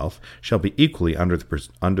commonwealth, shall be equally under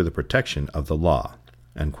the protection of the law,"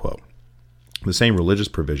 end quote. The same religious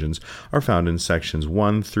provisions are found in Sections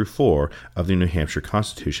 1 through 4 of the New Hampshire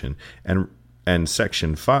Constitution, and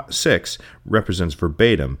Section 6 represents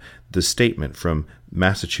verbatim the statement from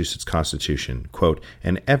Massachusetts Constitution, quote,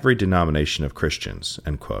 "and every denomination of Christians,"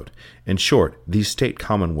 end quote. In short, these state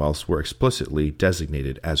commonwealths were explicitly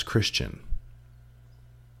designated as Christian.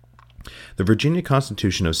 The Virginia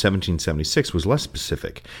Constitution of 1776 was less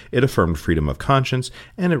specific. It affirmed freedom of conscience,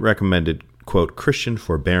 and it recommended, quote, "Christian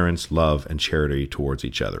forbearance, love, and charity towards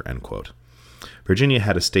each other," end quote. Virginia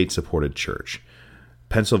had a state-supported church.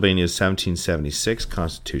 Pennsylvania's 1776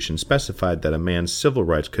 Constitution specified that a man's civil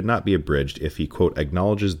rights could not be abridged if he, quote,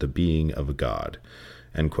 "acknowledges the being of a God,"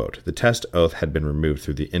 end quote. The test oath had been removed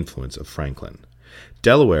through the influence of Franklin.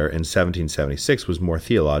 Delaware in 1776 was more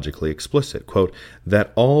theologically explicit, quote,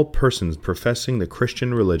 "that all persons professing the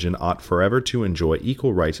Christian religion ought forever to enjoy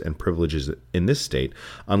equal rights and privileges in this state,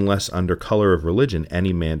 unless under color of religion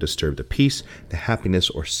any man disturb the peace, the happiness,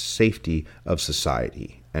 or safety of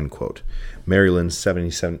society," end quote. Maryland's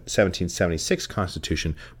 1776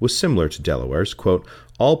 Constitution was similar to Delaware's, quote,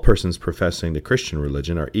 "all persons professing the Christian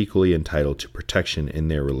religion are equally entitled to protection in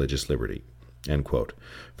their religious liberty," end quote.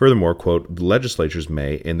 Furthermore, quote, "the legislatures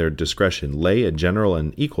may, in their discretion, lay a general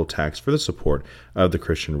and equal tax for the support of the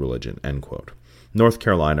Christian religion," end quote. North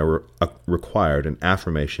Carolina required an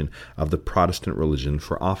affirmation of the Protestant religion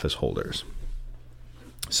for office holders,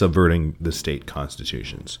 subverting the state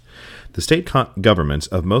constitutions. The state governments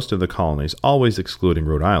of most of the colonies, always excluding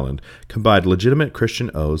Rhode Island, combined legitimate Christian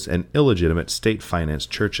oaths and illegitimate state-financed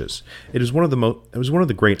churches. It was one of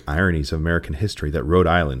the great ironies of American history that Rhode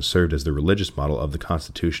Island served as the religious model of the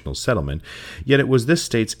constitutional settlement, yet it was this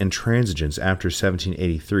state's intransigence after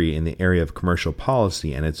 1783 in the area of commercial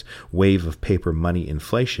policy and its wave of paper money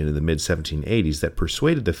inflation in the mid-1780s that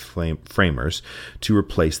persuaded the framers to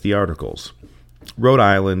replace the Articles. Rhode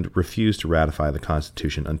Island refused to ratify the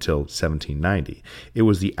Constitution until 1790. It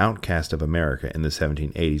was the outcast of America in the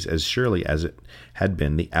 1780s as surely as it had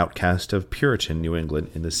been the outcast of Puritan New England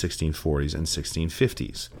in the 1640s and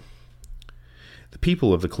 1650s. The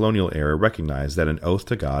people of the colonial era recognized that an oath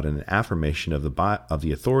to God and an affirmation of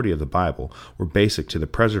the authority of the Bible were basic to the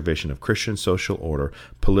preservation of Christian social order,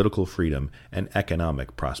 political freedom, and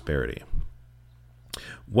economic prosperity.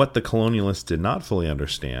 What the colonialists did not fully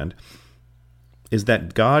understand is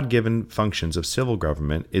that God-given functions of civil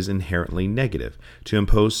government is inherently negative, to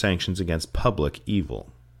impose sanctions against public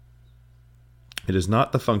evil. It is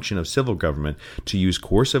not the function of civil government to use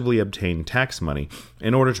coercively obtained tax money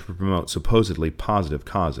in order to promote supposedly positive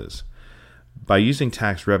causes. By using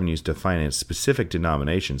tax revenues to finance specific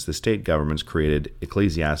denominations, the state governments created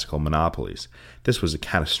ecclesiastical monopolies. This was a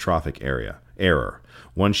catastrophic error,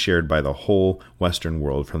 one shared by the whole Western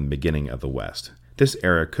world from the beginning of the West. This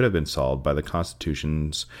error could have been solved by the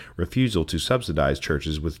Constitution's refusal to subsidize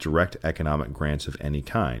churches with direct economic grants of any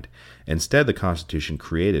kind. Instead, the Constitution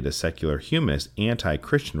created a secular, humanist,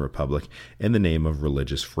 anti-Christian republic in the name of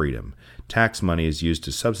religious freedom. Tax money is used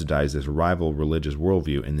to subsidize this rival religious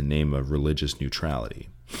worldview in the name of religious neutrality.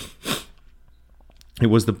 It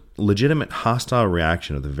was the legitimate hostile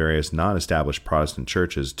reaction of the various non-established Protestant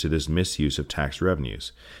churches to this misuse of tax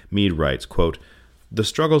revenues. Mead writes, quote, "The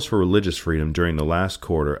struggles for religious freedom during the last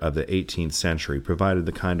quarter of the 18th century provided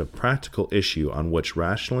the kind of practical issue on which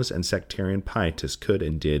rationalists and sectarian pietists could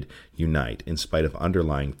and did unite, in spite of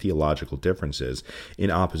underlying theological differences in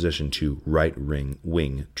opposition to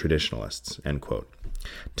right-wing traditionalists," end quote.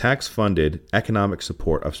 Tax-funded economic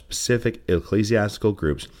support of specific ecclesiastical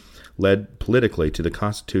groups led politically to the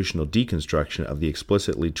constitutional deconstruction of the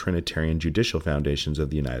explicitly Trinitarian judicial foundations of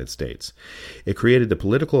the United States. It created the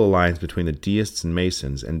political alliance between the deists and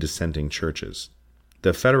Masons and dissenting churches.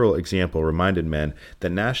 The federal example reminded men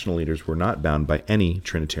that national leaders were not bound by any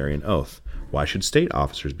Trinitarian oath. Why should state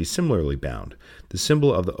officers be similarly bound? The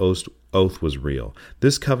symbol of the oath was real.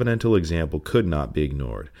 This covenantal example could not be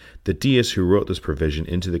ignored. The deists who wrote this provision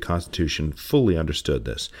into the Constitution fully understood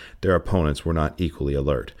this. Their opponents were not equally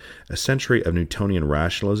alert. A century of Newtonian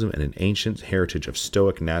rationalism and an ancient heritage of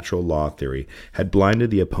Stoic natural law theory had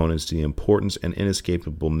blinded the opponents to the importance and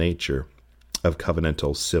inescapable nature of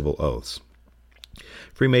covenantal civil oaths.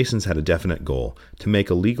 Freemasons had a definite goal: to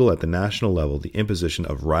make illegal at the national level the imposition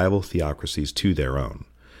of rival theocracies to their own.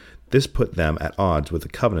 This put them at odds with the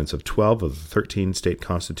covenants of 12 of the 13 state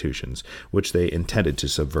constitutions, which they intended to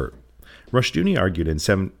subvert. Rushdoony argued in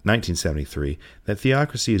 1973 that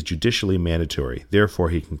theocracy is judicially mandatory. Therefore,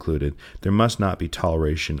 he concluded, there must not be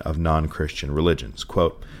toleration of non-Christian religions.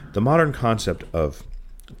 Quote, the modern concept of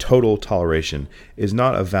total toleration is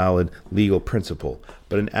not a valid legal principle,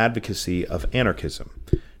 but an advocacy of anarchism.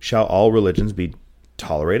 Shall all religions be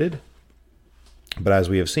tolerated? But as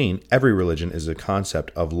we have seen, every religion is a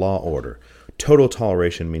concept of law order. Total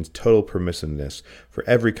toleration means total permissiveness for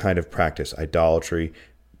every kind of practice, idolatry,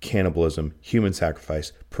 cannibalism, human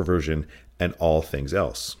sacrifice, perversion, and all things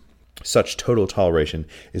else. Such total toleration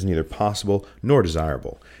is neither possible nor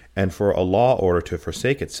desirable, and for a law order to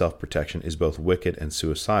forsake its self-protection is both wicked and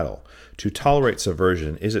suicidal. To tolerate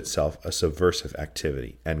subversion is itself a subversive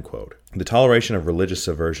activity." End quote. The toleration of religious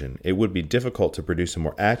subversion, it would be difficult to produce a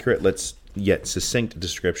more accurate yet succinct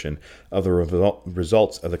description of the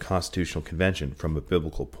results of the Constitutional Convention from a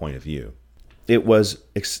biblical point of view. It was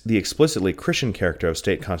the explicitly Christian character of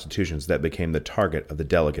state constitutions that became the target of the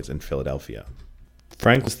delegates in Philadelphia.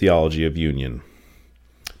 Franklin's theology of union.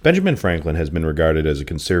 Benjamin Franklin has been regarded as a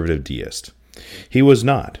conservative deist. He was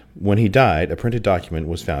not. When he died, a printed document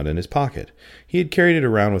was found in his pocket. He had carried it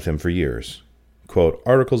around with him for years. Quote,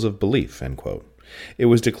 "Articles of Belief," end quote. It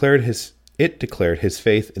declared his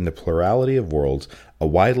faith in the plurality of worlds, a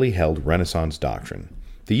widely held Renaissance doctrine.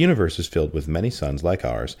 The universe is filled with many suns like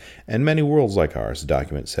ours, and many worlds like ours, the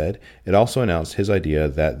document said. It also announced his idea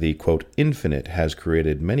that the, quote, infinite has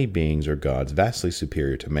created many beings or gods vastly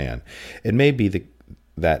superior to man. It may be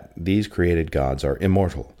that these created gods are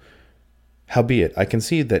immortal. Howbeit, I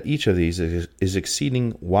concede that each of these is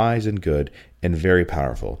exceeding wise and good and very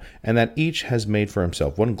powerful, and that each has made for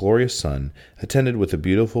himself one glorious sun, attended with a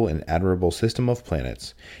beautiful and admirable system of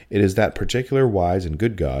planets. It is that particular wise and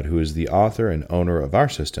good God, who is the author and owner of our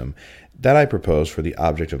system, that I propose for the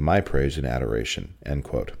object of my praise and adoration." End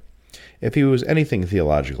quote. If he was anything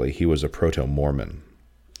theologically, he was a proto-Mormon.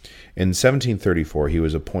 In 1734, he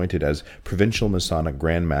was appointed as Provincial Masonic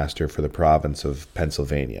Grand Master for the province of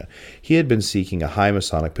Pennsylvania. He had been seeking a high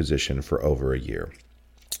Masonic position for over a year.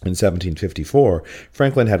 In 1754,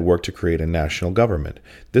 Franklin had worked to create a national government.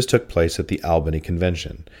 This took place at the Albany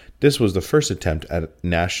Convention. This was the first attempt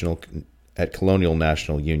at colonial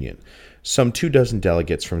national union. Some 24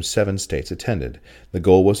 delegates from 7 states attended. The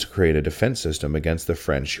goal was to create a defense system against the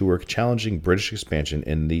French, who were challenging British expansion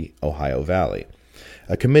in the Ohio Valley.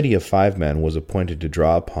 A committee of 5 men was appointed to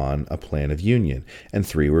draw upon a plan of union, and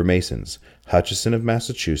 3 were Masons: Hutchison of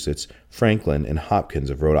Massachusetts, Franklin, and Hopkins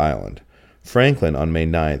of Rhode Island. Franklin, on May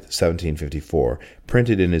 9, 1754,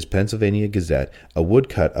 printed in his Pennsylvania Gazette a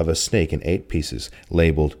woodcut of a snake in 8 pieces,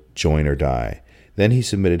 labeled "Join or Die." Then he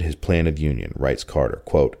submitted his plan of union, writes Carter,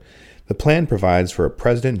 quote, "The plan provides for a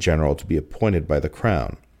President General to be appointed by the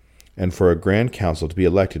Crown, and for a Grand Council to be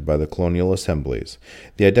elected by the colonial assemblies.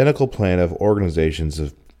 The identical plan of organizations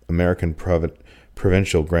of American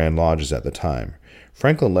provincial Grand Lodges at the time.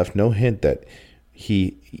 Franklin left no hint that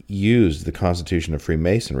he used the Constitution of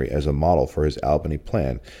Freemasonry as a model for his Albany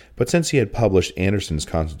plan, but since he had published Anderson's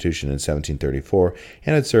Constitution in 1734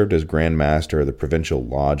 and had served as Grand Master of the Provincial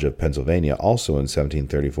Lodge of Pennsylvania also in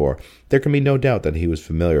 1734, there can be no doubt that he was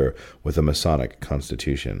familiar with the Masonic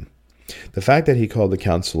Constitution. The fact that he called the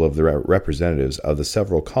Council of the Representatives of the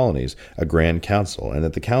several colonies a Grand Council, and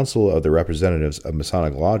that the Council of the Representatives of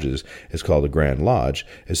Masonic Lodges is called a Grand Lodge,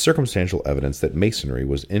 is circumstantial evidence that Masonry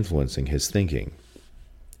was influencing his thinking.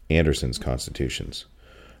 Anderson's Constitutions.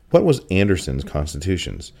 What was Anderson's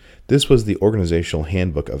Constitutions? This was the organizational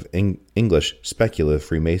handbook of English speculative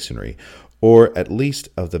Freemasonry, or at least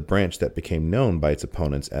of the branch that became known by its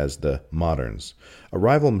opponents as the Moderns. A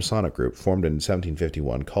rival Masonic group formed in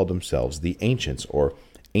 1751 called themselves the Ancients or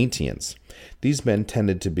Ancients. These men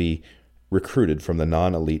tended to be recruited from the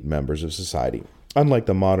non-elite members of society. Unlike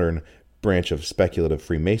the modern branch of speculative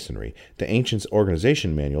Freemasonry, the Ancients'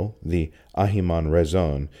 organization manual, the Ahiman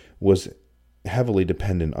Raison, was heavily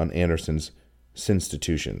dependent on Anderson's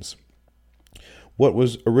institutions. What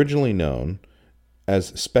was originally known as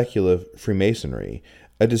speculative Freemasonry,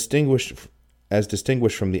 as distinguished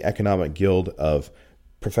from the Economic Guild of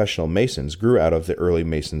Professional Masons, grew out of the early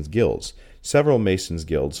Masons' guilds. Several Masons'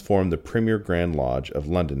 guilds formed the Premier Grand Lodge of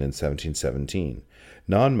London in 1717.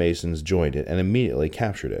 Non-Masons joined it and immediately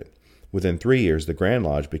captured it. Within 3 years, the Grand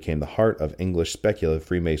Lodge became the heart of English speculative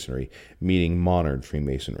Freemasonry, meeting modern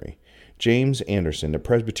Freemasonry. James Anderson, a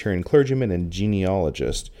Presbyterian clergyman and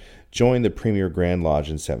genealogist, joined the Premier Grand Lodge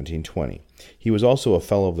in 1720. He was also a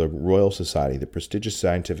fellow of the Royal Society, the prestigious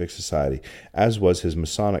scientific society, as was his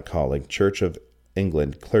Masonic colleague, Church of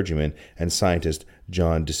England clergyman and scientist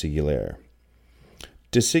John de Sigulaire.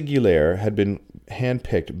 De Sigulaire had been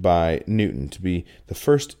handpicked by Newton to be the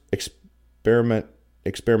first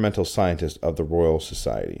experimental scientist of the Royal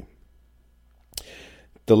Society.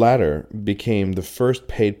 The latter became the first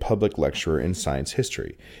paid public lecturer in science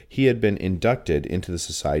history. He had been inducted into the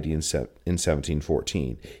society in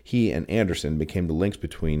 1714. He and Anderson became the links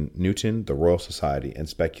between Newton, the Royal Society, and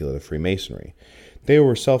speculative Freemasonry. They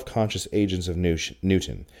were self-conscious agents of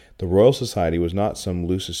Newton. The Royal Society was not some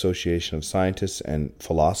loose association of scientists and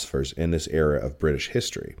philosophers in this era of British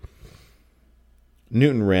history.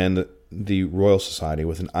 Newton ran the Royal Society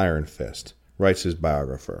with an iron fist, writes his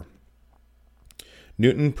biographer.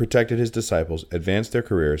 Newton protected his disciples, advanced their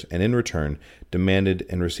careers, and in return demanded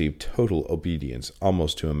and received total obedience,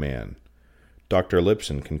 almost to a man. Dr.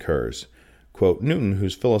 Lipson concurs, quote, Newton,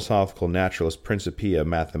 whose philosophical naturalist Principia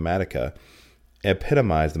Mathematica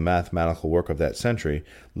epitomized the mathematical work of that century,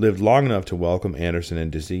 lived long enough to welcome Anderson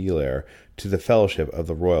and de Sigulaire to the fellowship of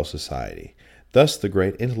the Royal Society. Thus, the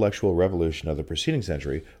great intellectual revolution of the preceding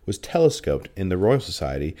century was telescoped in the Royal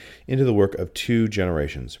Society into the work of two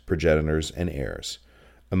generations, progenitors and heirs.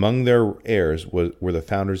 Among their heirs were the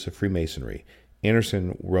founders of Freemasonry.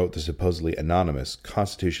 Anderson wrote the supposedly anonymous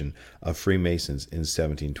Constitution of Freemasons in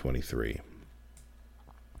 1723.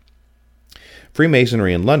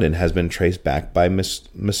 Freemasonry in London has been traced back by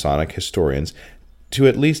Masonic historians to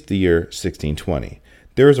at least the year 1620.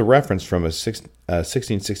 There is a reference from a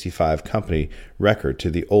 1665 company record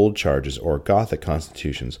to the Old Charges or Gothic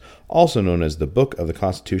Constitutions, also known as the Book of the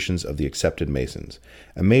Constitutions of the Accepted Masons.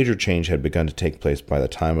 A major change had begun to take place by the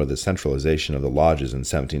time of the centralization of the lodges in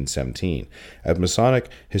 1717. As Masonic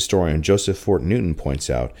historian Joseph Fort Newton points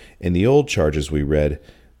out, in the Old Charges we read,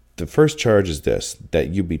 the first charge is this, that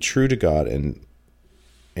you be true to God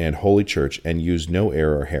and Holy Church and use no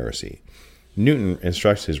error or heresy. Newton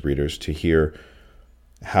instructs his readers to hear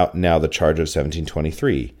now the charge of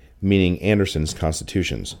 1723, meaning Anderson's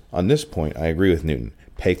constitutions. On this point, I agree with Newton.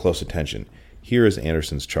 Pay close attention. Here is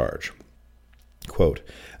Anderson's charge. Quote,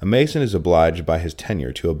 a Mason is obliged by his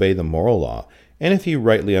tenure to obey the moral law, and if he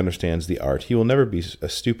rightly understands the art, he will never be a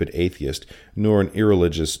stupid atheist nor an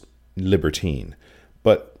irreligious libertine.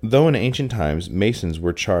 But though in ancient times Masons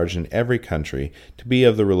were charged in every country to be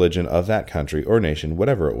of the religion of that country or nation,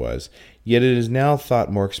 whatever it was, yet it is now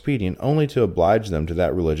thought more expedient only to oblige them to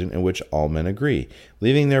that religion in which all men agree,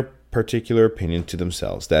 leaving their particular opinion to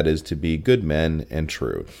themselves, that is, to be good men and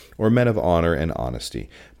true, or men of honor and honesty,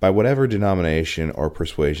 by whatever denomination or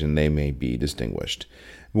persuasion they may be distinguished,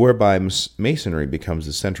 whereby Masonry becomes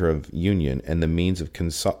the center of union and the means of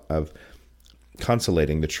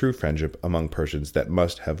consolating the true friendship among persons that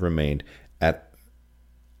must have remained at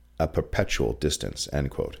a perpetual distance. End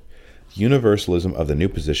quote. The universalism of the new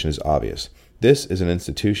position is obvious. This is an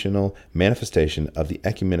institutional manifestation of the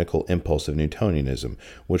ecumenical impulse of Newtonianism,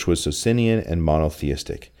 which was Socinian and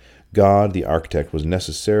monotheistic. God, the architect, was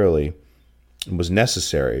necessary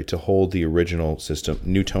to hold the original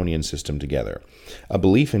Newtonian system together. A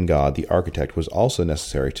belief in God, the architect, was also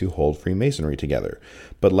necessary to hold Freemasonry together.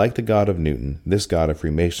 But like the God of Newton, this God of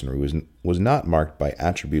Freemasonry was not marked by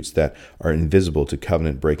attributes that are invisible to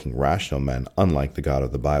covenant-breaking rational men, unlike the God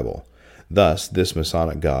of the Bible. Thus, this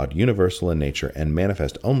Masonic God, universal in nature and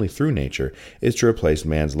manifest only through nature, is to replace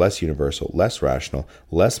man's less universal, less rational,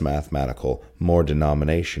 less mathematical, more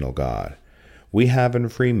denominational God. We have in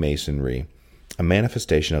Freemasonry a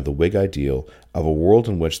manifestation of the Whig ideal of a world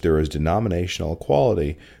in which there is denominational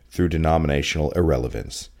equality through denominational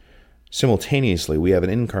irrelevance. Simultaneously, we have an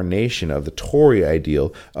incarnation of the Tory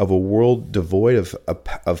ideal of a world devoid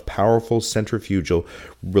of powerful centrifugal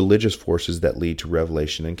religious forces that lead to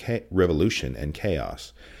revolution and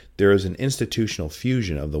chaos. There is an institutional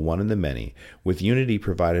fusion of the one and the many, with unity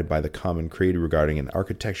provided by the common creed regarding an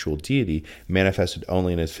architectural deity manifested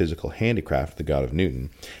only in his physical handicraft, the God of Newton,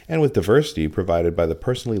 and with diversity provided by the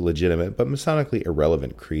personally legitimate but Masonically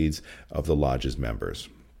irrelevant creeds of the lodge's members.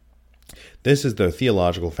 This is the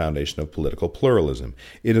theological foundation of political pluralism.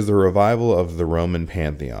 It is the revival of the Roman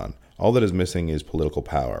pantheon. All that is missing is political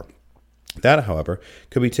power. That, however,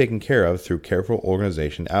 could be taken care of through careful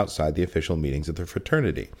organization outside the official meetings of the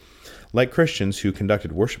fraternity. Like Christians who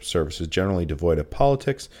conducted worship services generally devoid of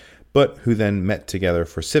politics, but who then met together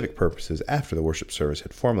for civic purposes after the worship service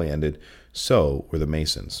had formally ended, so were the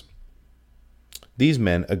Masons. These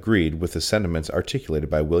men agreed with the sentiments articulated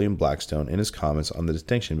by William Blackstone in his comments on the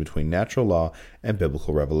distinction between natural law and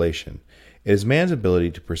biblical revelation. It is man's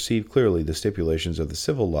ability to perceive clearly the stipulations of the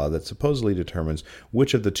civil law that supposedly determines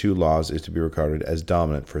which of the two laws is to be regarded as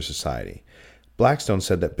dominant for society. Blackstone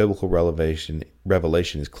said that biblical revelation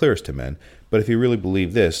is clearest to men, but if he really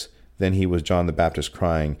believed this, then he was John the Baptist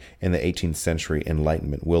crying in the 18th century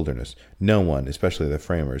Enlightenment wilderness. No one, especially the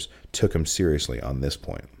framers, took him seriously on this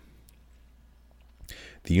point.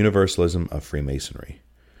 The universalism of Freemasonry.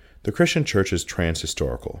 The Christian church is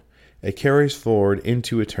transhistorical. It carries forward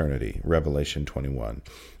into eternity, Revelation 21.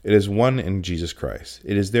 It is one in Jesus Christ.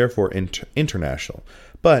 It is therefore international,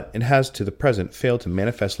 but it has to the present failed to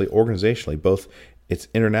manifestly organizationally both its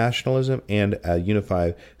internationalism and a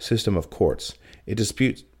unified system of courts.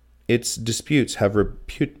 Its disputes have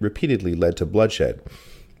repeatedly led to bloodshed.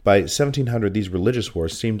 By 1700, these religious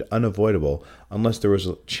wars seemed unavoidable unless there was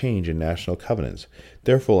a change in national covenants.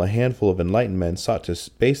 Therefore, a handful of enlightened men sought to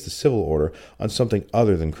base the civil order on something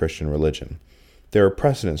other than Christian religion. There are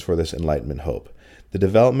precedents for this Enlightenment hope. The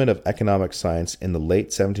development of economic science in the late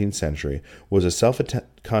 17th century was a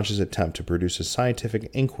self-conscious attempt to produce a scientific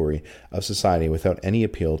inquiry of society without any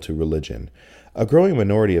appeal to religion. A growing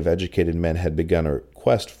minority of educated men had begun a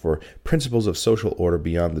quest for principles of social order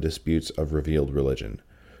beyond the disputes of revealed religion.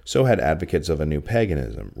 So had advocates of a new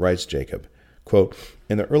paganism, writes Jacob. Quote,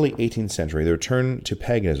 in the early 18th century, the return to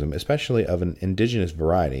paganism, especially of an indigenous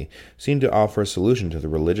variety, seemed to offer a solution to the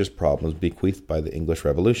religious problems bequeathed by the English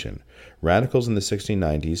Revolution. Radicals in the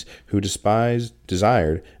 1690s, who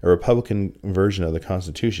desired a republican version of the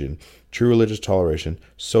Constitution, true religious toleration,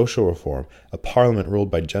 social reform, a parliament ruled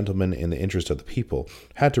by gentlemen in the interest of the people,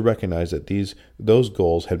 had to recognize that those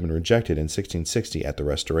goals had been rejected in 1660 at the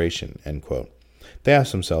Restoration. End quote. They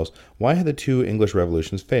asked themselves, why had the two English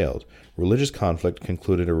revolutions failed? Religious conflict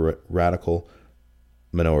concluded a radical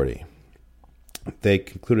minority. They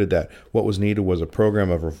concluded that what was needed was a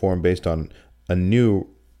program of reform based on a new,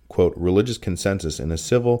 quote, religious consensus in a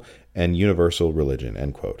civil and universal religion,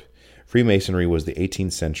 end quote. Freemasonry was the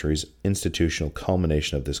 18th century's institutional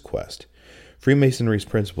culmination of this quest. Freemasonry's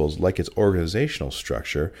principles, like its organizational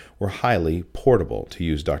structure, were highly portable, to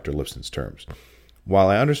use Dr. Lipson's terms. While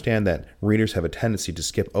I understand that readers have a tendency to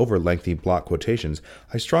skip over lengthy block quotations,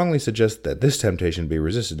 I strongly suggest that this temptation be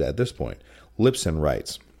resisted at this point. Lipson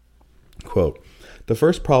writes, quote, the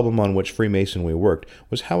first problem on which Freemasonry worked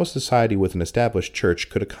was how a society with an established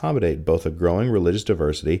church could accommodate both a growing religious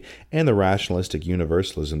diversity and the rationalistic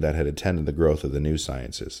universalism that had attended the growth of the new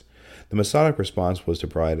sciences. The Masonic response was to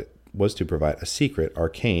provide a secret,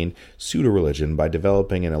 arcane pseudo-religion by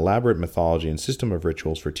developing an elaborate mythology and system of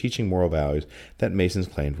rituals for teaching moral values that Masons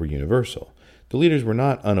claimed were universal. The leaders were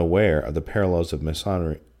not unaware of the parallels of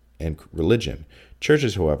Masonry and religion.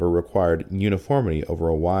 Churches, however, required uniformity over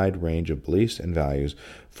a wide range of beliefs and values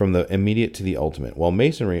from the immediate to the ultimate, while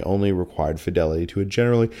Masonry only required fidelity to a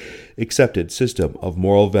generally accepted system of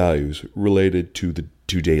moral values related to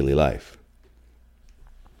daily life.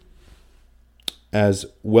 As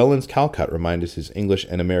Wellens Calcott reminded his English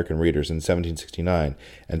and American readers in 1769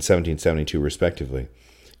 and 1772 respectively,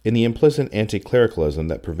 in the implicit anti-clericalism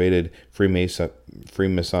that pervaded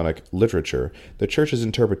Freemasonic literature, the Church's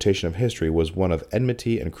interpretation of history was one of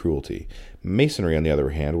enmity and cruelty. Masonry, on the other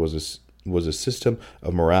hand, was a system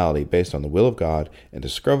of morality based on the will of God and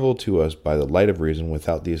discoverable to us by the light of reason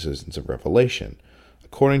without the assistance of revelation.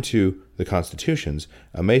 According to the constitutions,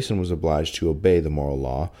 a Mason was obliged to obey the moral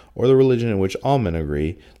law, or the religion in which all men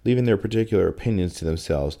agree, leaving their particular opinions to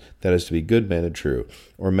themselves, that is to be good men and true,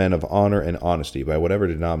 or men of honor and honesty, by whatever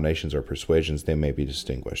denominations or persuasions they may be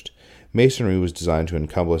distinguished. Masonry was designed to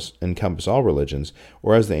encompass all religions,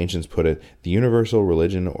 or as the ancients put it, the universal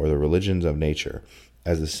religion or the religions of nature,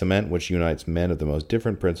 as the cement which unites men of the most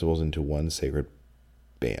different principles into one sacred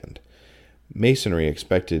band. Masonry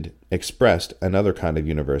expressed another kind of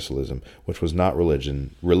universalism, which was not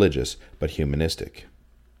religious, but humanistic.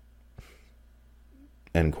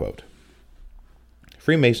 End quote.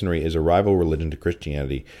 Freemasonry is a rival religion to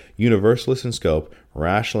Christianity, universalist in scope,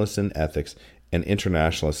 rationalist in ethics, and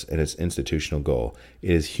internationalist in its institutional goal.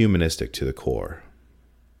 It is humanistic to the core.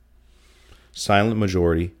 Silent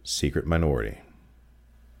majority, secret minority.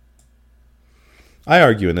 I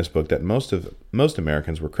argue in this book that most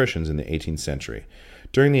Americans were Christians in the 18th century.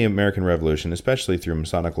 During the American Revolution, especially through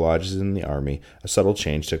Masonic lodges in the Army, a subtle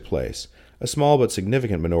change took place. A small but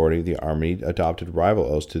significant minority of the Army adopted rival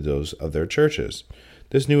oaths to those of their churches.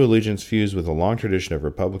 This new allegiance fused with a long tradition of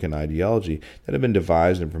Republican ideology that had been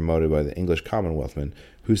devised and promoted by the English Commonwealthmen,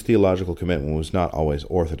 whose theological commitment was not always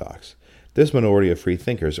orthodox. This minority of free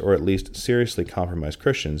thinkers, or at least seriously compromised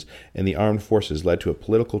Christians, in the armed forces led to a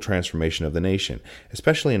political transformation of the nation,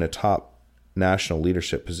 especially in top national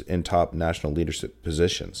leadership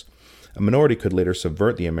positions. A minority could later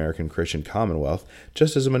subvert the American Christian Commonwealth,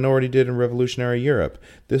 just as a minority did in revolutionary Europe.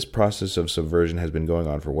 This process of subversion has been going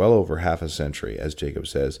on for well over half a century, as Jacob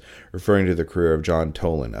says, referring to the career of John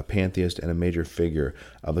Toland, a pantheist and a major figure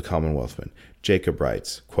of the Commonwealthmen. Jacob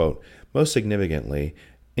writes, quote, "Most significantly,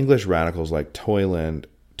 English radicals like Toland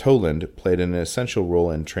played an essential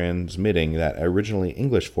role in transmitting that originally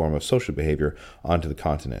English form of social behavior onto the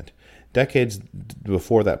continent. Decades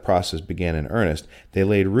before that process began in earnest, they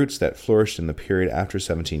laid roots that flourished in the period after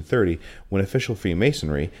 1730, when official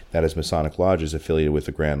Freemasonry, that is, Masonic lodges affiliated with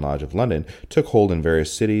the Grand Lodge of London, took hold in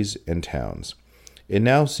various cities and towns. It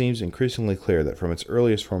now seems increasingly clear that from its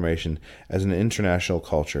earliest formation as an international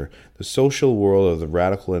culture, the social world of the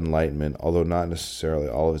radical Enlightenment, although not necessarily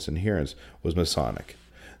all of its adherents, was Masonic.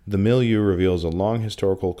 The milieu reveals a long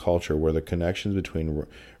historical culture where the connections between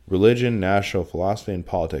religion, national philosophy, and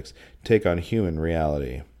politics take on human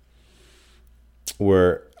reality,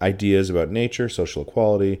 where ideas about nature, social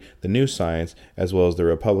equality, the new science, as well as the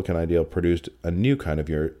Republican ideal produced a new kind of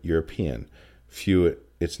European, few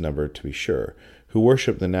its number to be sure, who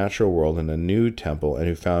worshipped the natural world in a new temple and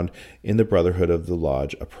who found in the brotherhood of the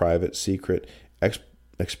lodge a private, secret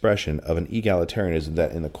expression of an egalitarianism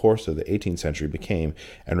that in the course of the 18th century became,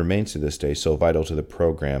 and remains to this day, so vital to the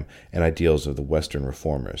program and ideals of the Western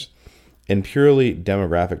reformers. In purely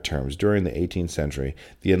demographic terms, during the 18th century,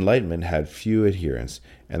 the Enlightenment had few adherents,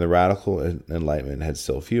 and the radical Enlightenment had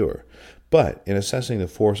still fewer. But in assessing the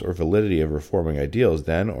force or validity of reforming ideals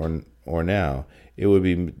then or now, it would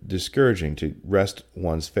be discouraging to rest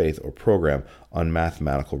one's faith or program on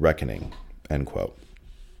mathematical reckoning." End quote.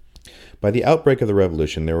 By the outbreak of the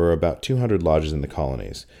Revolution, there were about 200 lodges in the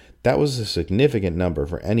colonies. That was a significant number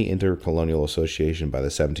for any intercolonial association by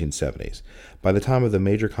the 1770s. By the time of the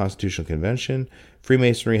major Constitutional Convention,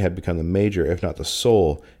 Freemasonry had become the major, if not the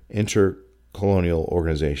sole, intercolonial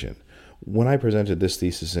organization. When I presented this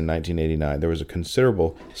thesis in 1989, there was a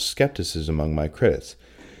considerable skepticism among my critics.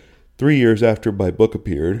 3 years after my book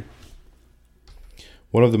appeared,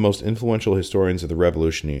 one of the most influential historians of the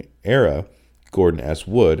Revolutionary era, Gordon S.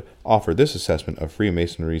 Wood, offered this assessment of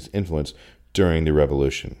Freemasonry's influence during the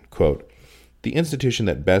Revolution. Quote, "The institution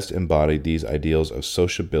that best embodied these ideals of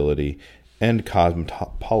sociability and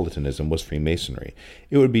cosmopolitanism was Freemasonry.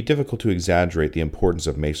 It would be difficult to exaggerate the importance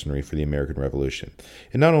of Masonry for the American Revolution.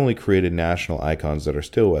 It not only created national icons that are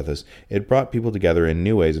still with us, it brought people together in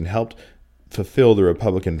new ways and helped fulfill the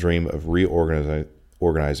Republican dream of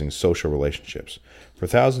reorganizing social relationships. For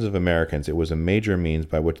thousands of Americans, it was a major means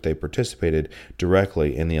by which they participated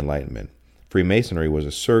directly in the Enlightenment. Freemasonry was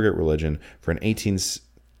a surrogate religion for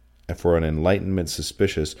an Enlightenment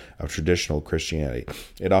suspicious of traditional Christianity.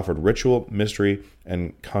 It offered ritual, mystery,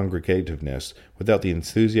 and congregativeness without the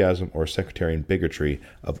enthusiasm or sectarian bigotry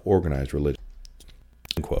of organized religion."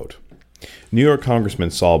 End quote. New York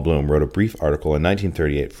Congressman Saul Bloom wrote a brief article in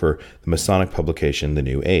 1938 for the Masonic publication The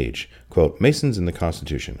New Age, quote, "Masons in the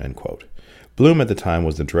Constitution," end quote. Bloom at the time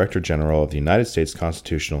was the Director General of the United States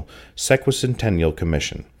Constitutional Sesquicentennial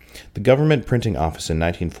Commission. The government printing office in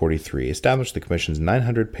 1943 established the Commission's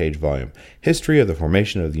 900-page volume, History of the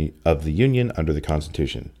Formation of the Union under the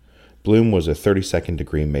Constitution. Bloom was a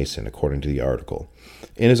 32nd-degree Mason, according to the article.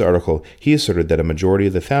 In his article, he asserted that a majority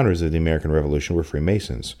of the founders of the American Revolution were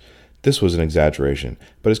Freemasons. This was an exaggeration,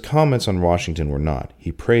 but his comments on Washington were not.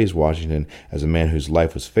 He praised Washington as a man whose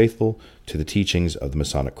life was faithful to the teachings of the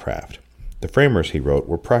Masonic craft. The framers, he wrote,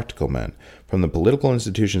 were practical men. From the political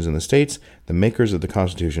institutions in the states, the makers of the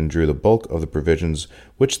Constitution drew the bulk of the provisions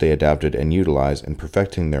which they adapted and utilized in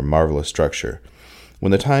perfecting their marvelous structure.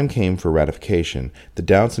 When the time came for ratification, the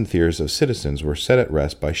doubts and fears of citizens were set at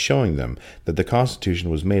rest by showing them that the Constitution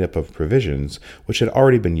was made up of provisions which had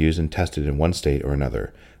already been used and tested in one state or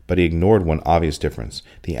another. But he ignored one obvious difference,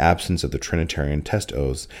 the absence of the Trinitarian test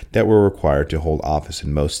oaths that were required to hold office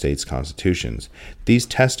in most states' constitutions. These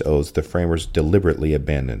test oaths the framers deliberately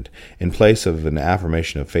abandoned. In place of an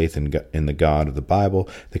affirmation of faith in the God of the Bible,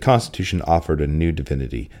 the Constitution offered a new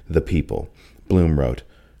divinity, the people. Bloom wrote,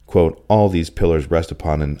 quote, "All these pillars rest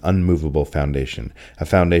upon an unmovable foundation, a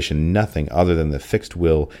foundation nothing other than the fixed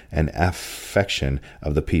will and affection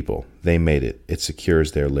of the people. They made it. It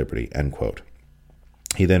secures their liberty," end quote.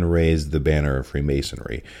 He then raised the banner of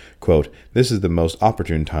Freemasonry. Quote, "This is the most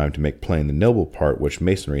opportune time to make plain the noble part which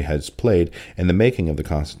Masonry has played in the making of the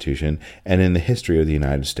Constitution and in the history of the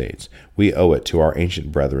United States. We owe it to our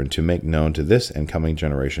ancient brethren to make known to this and coming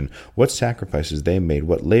generation what sacrifices they made,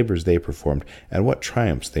 what labors they performed, and what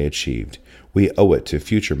triumphs they achieved. We owe it to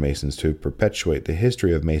future Masons to perpetuate the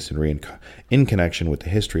history of Masonry in connection with the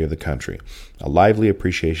history of the country. A lively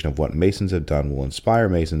appreciation of what Masons have done will inspire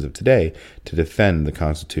Masons of today to defend the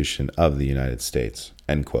Constitution of the United States."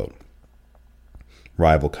 End quote.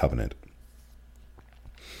 Rival covenant.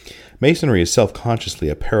 Masonry is self-consciously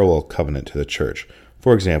a parallel covenant to the Church.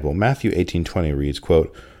 For example, Matthew 18:20 reads,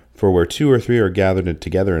 quote, "For where 2 or 3 are gathered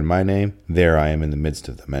together in my name, there I am in the midst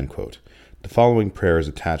of them." End quote. The following prayer is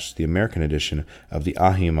attached to the American edition of the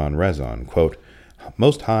Ahiman Rezon, quote,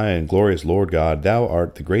 "Most high and glorious Lord God, thou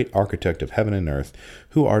art the great architect of heaven and earth,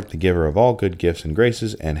 who art the giver of all good gifts and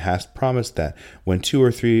graces, and hast promised that when 2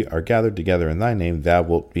 or 3 are gathered together in thy name, thou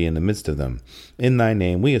wilt be in the midst of them. In thy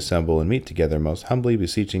name we assemble and meet together, most humbly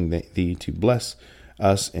beseeching thee to bless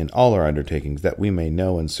us in all our undertakings, that we may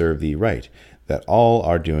know and serve thee right, that all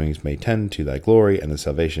our doings may tend to thy glory and the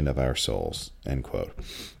salvation of our souls." End quote.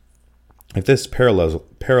 If this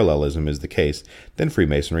parallelism is the case, then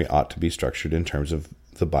Freemasonry ought to be structured in terms of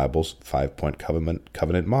the Bible's 5-point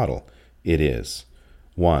covenant model. It is.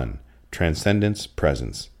 1. Transcendence,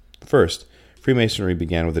 presence. First, Freemasonry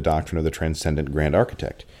began with the doctrine of the transcendent grand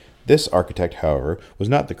architect. This architect, however, was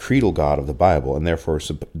not the creedal God of the Bible, and therefore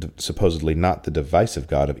supposedly not the divisive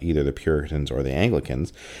God of either the Puritans or the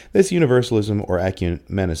Anglicans. This universalism or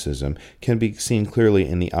ecumenicism can be seen clearly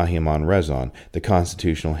in the Ahiman Rezon, the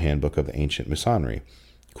constitutional handbook of ancient Masonry.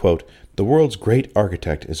 Quote, "The world's great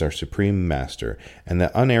architect is our supreme master, and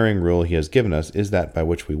the unerring rule he has given us is that by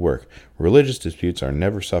which we work. Religious disputes are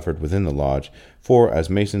never suffered within the lodge, for as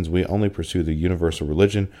Masons we only pursue the universal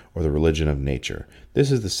religion or the religion of nature. This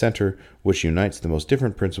is the center which unites the most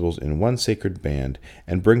different principles in one sacred band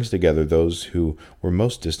and brings together those who were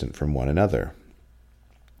most distant from one another."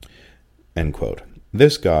 End quote.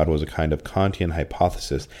 This God was a kind of Kantian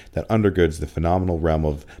hypothesis that undergirds the phenomenal realm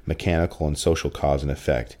of mechanical and social cause and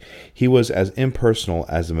effect. He was as impersonal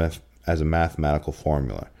as a mathematical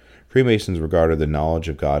formula. Freemasons regarded the knowledge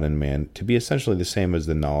of God and man to be essentially the same as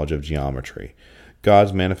the knowledge of geometry.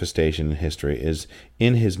 God's manifestation in history is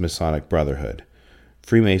in his Masonic brotherhood.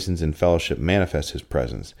 Freemasons in fellowship manifest his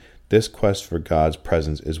presence. This quest for God's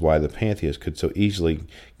presence is why the pantheists could so easily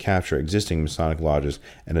capture existing Masonic lodges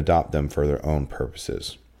and adopt them for their own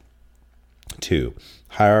purposes. 2.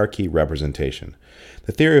 Hierarchy representation.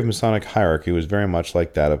 The theory of Masonic hierarchy was very much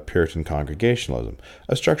like that of Puritan Congregationalism,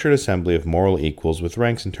 a structured assembly of moral equals with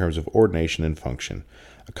ranks in terms of ordination and function.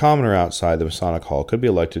 A commoner outside the Masonic hall could be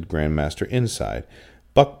elected Grand Master inside.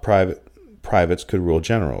 Buck privates could rule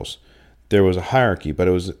generals. There was a hierarchy, but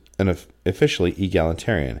it was officially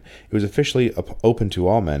egalitarian. It was officially open to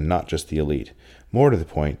all men, not just the elite. More to the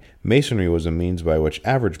point, Masonry was a means by which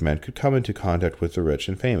average men could come into contact with the rich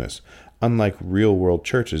and famous. Unlike real-world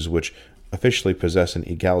churches, which officially possess an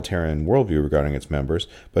egalitarian worldview regarding its members,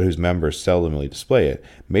 but whose members seldomly display it,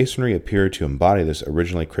 Masonry appeared to embody this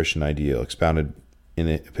originally Christian ideal, expounded in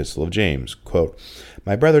the Epistle of James. Quote,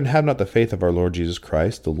 "My brethren, have not the faith of our Lord Jesus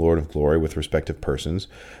Christ, the Lord of glory, with respect of persons.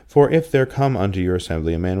 For if there come unto your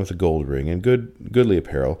assembly a man with a gold ring and goodly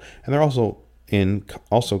apparel, and there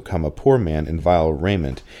also come a poor man in vile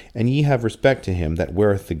raiment, and ye have respect to him that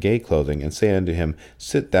weareth the gay clothing, and say unto him,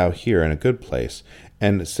 Sit thou here in a good place,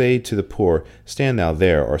 and say to the poor, Stand thou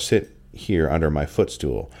there, or sit here under my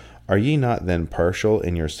footstool. Are ye not then partial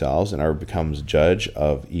in yourselves, and are become judge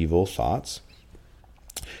of evil thoughts?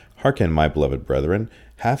 Hearken, my beloved brethren,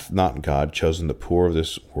 hath not God chosen the poor of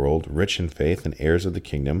this world, rich in faith, and heirs of the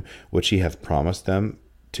kingdom, which he hath promised them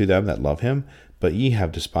to them that love him? But ye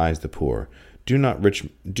have despised the poor. Do not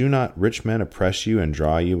rich men oppress you and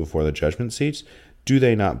draw you before the judgment seats? Do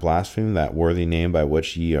they not blaspheme that worthy name by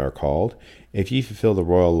which ye are called? If ye fulfill the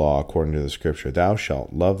royal law according to the Scripture, thou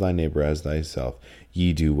shalt love thy neighbor as thyself,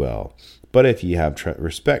 ye do well. But if ye have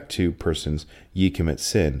respect to persons, ye commit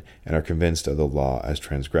sin, and are convinced of the law as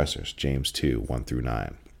transgressors." James 2,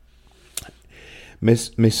 1-9.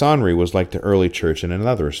 Masonry was like the early church in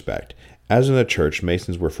another respect. As in the church,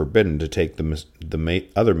 Masons were forbidden to take the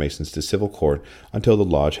other Masons to civil court until the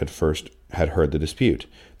lodge had heard the dispute.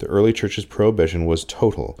 The early church's prohibition was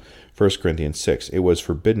total. 1 Corinthians 6, it was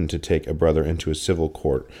forbidden to take a brother into a civil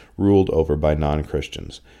court ruled over by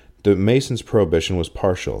non-Christians. The Masons' prohibition was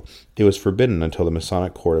partial. It was forbidden until the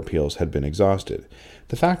Masonic court appeals had been exhausted.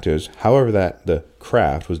 The fact is, however, that the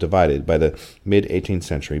craft was divided by the mid-18th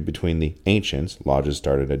century between the ancients, lodges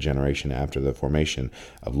started a generation after the formation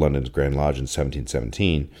of London's Grand Lodge in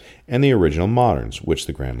 1717, and the original moderns, which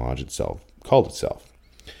the Grand Lodge itself called itself.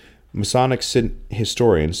 Masonic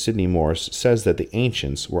historian Sidney Morse says that the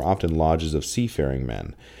ancients were often lodges of seafaring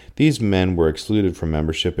men. These men were excluded from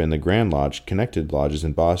membership in the Grand Lodge connected lodges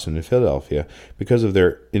in Boston and Philadelphia because of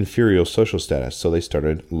their inferior social status, so they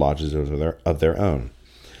started lodges of their own.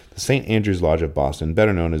 The St. Andrew's Lodge of Boston,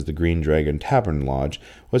 better known as the Green Dragon Tavern Lodge,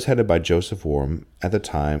 was headed by Joseph Warren at the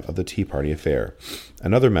time of the Tea Party affair.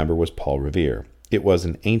 Another member was Paul Revere. It was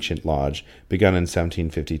an ancient lodge, begun in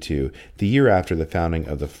 1752, the year after the founding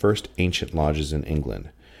of the first ancient lodges in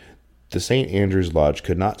England. The St. Andrew's Lodge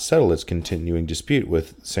could not settle its continuing dispute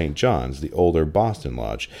with St. John's, the older Boston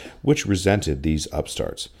Lodge, which resented these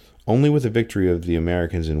upstarts. Only with the victory of the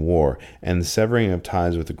Americans in war and the severing of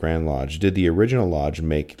ties with the Grand Lodge did the original lodge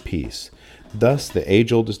make peace. Thus, the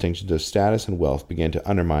age-old distinctions of status and wealth began to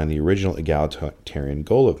undermine the original egalitarian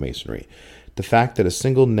goal of Masonry. The fact that a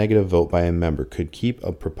single negative vote by a member could keep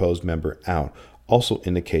a proposed member out also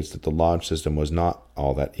indicates that the lodge system was not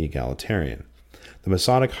all that egalitarian. The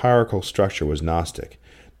Masonic hierarchical structure was Gnostic.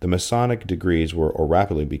 The Masonic degrees were, or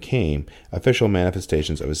rapidly became, official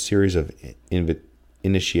manifestations of a series of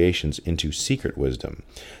initiations into secret wisdom.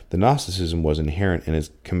 The Gnosticism was inherent in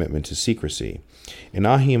its commitment to secrecy. In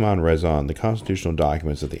Ahimon Rezon, the constitutional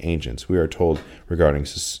documents of the ancients, we are told regarding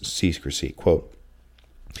secrecy, quote,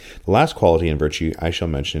 "The last quality and virtue I shall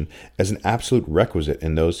mention as an absolute requisite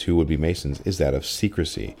in those who would be Masons is that of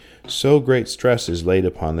secrecy. So great stress is laid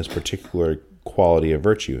upon this particular quality of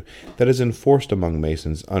virtue that is enforced among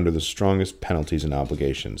Masons under the strongest penalties and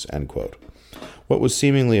obligations." End quote. What was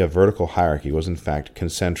seemingly a vertical hierarchy was in fact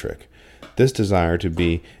concentric. This desire to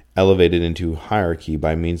be elevated into hierarchy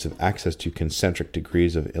by means of access to concentric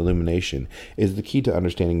degrees of illumination is the key to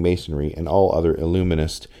understanding Masonry and all other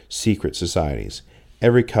Illuminist secret societies.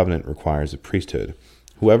 Every covenant requires a priesthood.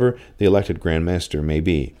 Whoever the elected Grand Master may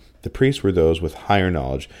be, the priests were those with higher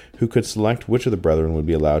knowledge who could select which of the brethren would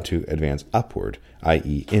be allowed to advance upward,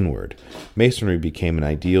 i.e. inward. Masonry became an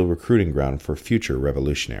ideal recruiting ground for future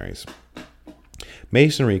revolutionaries.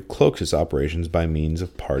 Masonry cloaks its operations by means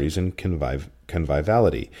of parties and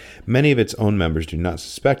conviviality. Many of its own members do not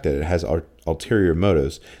suspect that it has ulterior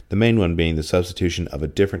motives, the main one being the substitution of a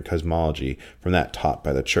different cosmology from that taught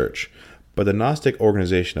by the Church. But the Gnostic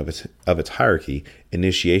organization of its hierarchy,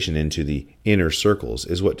 initiation into the inner circles,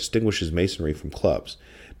 is what distinguishes Masonry from clubs.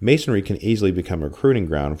 Masonry can easily become a recruiting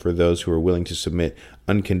ground for those who are willing to submit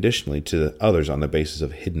unconditionally to others on the basis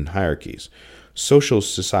of hidden hierarchies. Social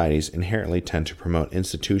societies inherently tend to promote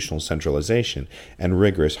institutional centralization and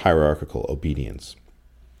rigorous hierarchical obedience.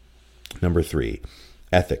 Number 3.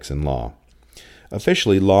 Ethics and law.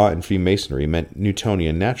 Officially, law in Freemasonry meant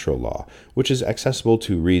Newtonian natural law, which is accessible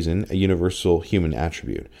to reason, a universal human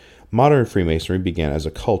attribute. Modern Freemasonry began as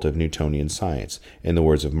a cult of Newtonian science, in the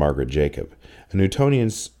words of Margaret Jacob. A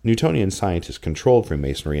Newtonian scientist controlled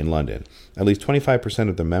Freemasonry in London. At least 25%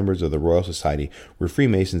 of the members of the Royal Society were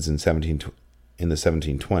Freemasons in the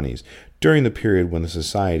 1720s, during the period when the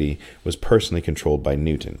society was personally controlled by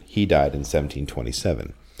Newton. He died in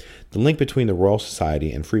 1727. The link between the Royal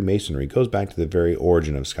Society and Freemasonry goes back to the very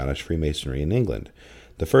origin of Scottish Freemasonry in England.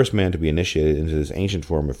 The first man to be initiated into this ancient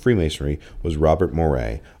form of Freemasonry was Robert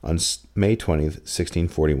Moray on May 20,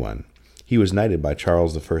 1641. He was knighted by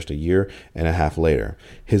Charles I a year and a half later.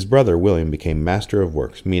 His brother William became Master of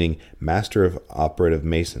Works, meaning Master of Operative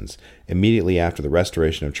Masons, immediately after the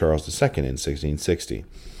restoration of Charles II in 1660.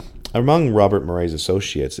 Among Robert Moray's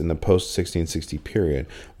associates in the post-1660 period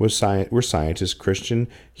were scientists Christian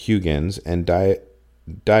Huygens and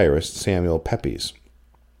diarist Samuel Pepys.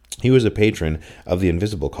 He was a patron of the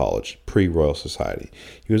Invisible College, pre-Royal Society.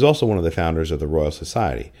 He was also one of the founders of the Royal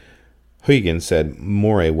Society. Huygens said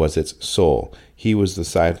Moray was its soul. He was the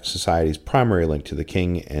society's primary link to the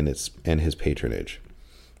king and his patronage.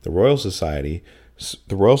 The Royal Society's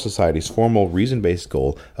formal reason-based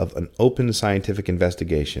goal of an open scientific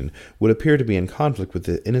investigation would appear to be in conflict with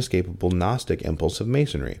the inescapable Gnostic impulse of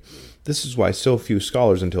Masonry. This is why so few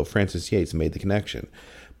scholars until Francis Yates made the connection.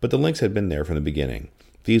 But the links had been there from the beginning.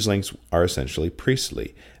 These links are essentially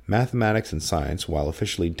priestly. Mathematics and science, while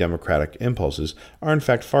officially democratic impulses, are in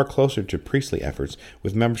fact far closer to priestly efforts,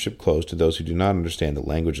 with membership closed to those who do not understand the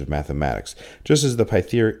language of mathematics, just as the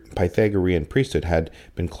Pythagorean priesthood had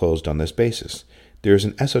been closed on this basis. There is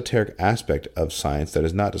an esoteric aspect of science that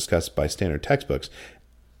is not discussed by standard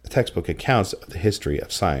textbook accounts of the history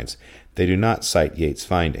of science. They do not cite Yates'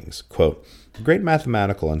 findings. Quote, "The great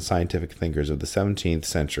mathematical and scientific thinkers of the 17th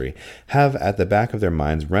century have at the back of their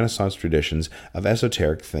minds Renaissance traditions of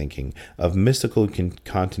esoteric thinking, of mystical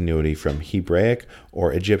continuity from Hebraic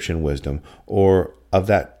or Egyptian wisdom, or of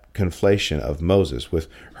that conflation of Moses with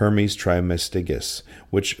Hermes Trismegistus,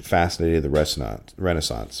 which fascinated the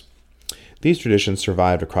Renaissance. These traditions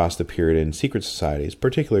survived across the period in secret societies,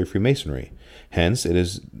 particularly Freemasonry. Hence, it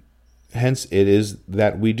is Hence, it is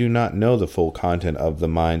that we do not know the full content of the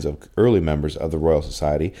minds of early members of the Royal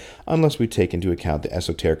Society unless we take into account the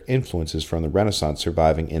esoteric influences from the Renaissance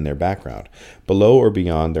surviving in their background. Below or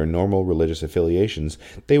beyond their normal religious affiliations,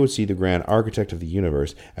 they would see the grand architect of the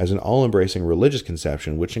universe as an all-embracing religious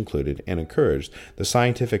conception which included and encouraged the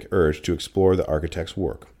scientific urge to explore the architect's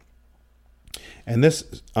work. And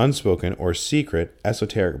this unspoken or secret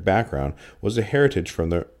esoteric background was a heritage from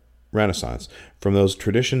the Renaissance, from those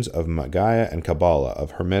traditions of Magia and Kabbalah,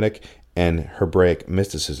 of Hermetic and Hebraic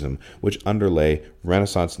mysticism, which underlay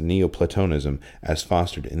Renaissance Neoplatonism as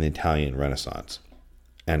fostered in the Italian Renaissance.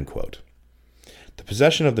 End quote. The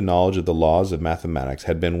possession of the knowledge of the laws of mathematics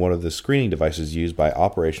had been one of the screening devices used by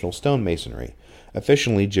operational stonemasonry.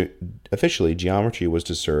 Officially, geometry was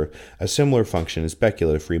to serve a similar function in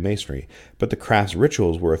speculative Freemasonry, but the craft's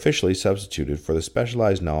rituals were officially substituted for the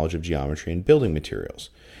specialized knowledge of geometry and building materials.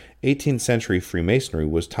 18th century Freemasonry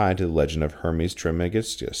was tied to the legend of Hermes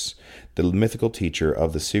Trismegistus, the mythical teacher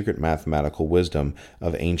of the secret mathematical wisdom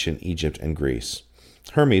of ancient Egypt and Greece.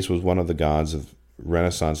 Hermes was one of the gods of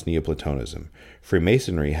Renaissance Neoplatonism.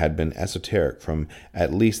 Freemasonry had been esoteric from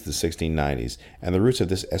at least the 1690s, and the roots of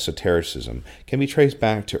this esotericism can be traced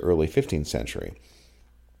back to early 15th century.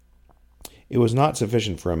 It was not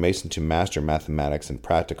sufficient for a Mason to master mathematics and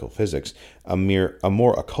practical physics. A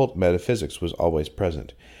more occult metaphysics was always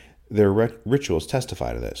present. Their rituals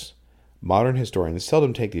testify to this. Modern historians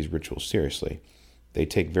seldom take these rituals seriously. They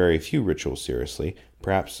take very few rituals seriously,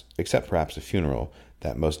 except perhaps a funeral,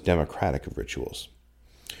 that most democratic of rituals.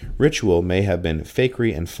 Ritual may have been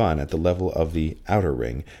fakery and fun at the level of the outer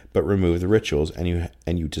ring, but remove the rituals and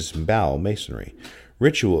you disembowel Masonry.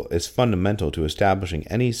 Ritual is fundamental to establishing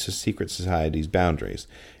any secret society's boundaries.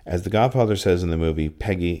 As The Godfather says in the movie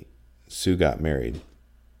Peggy Sue Got Married,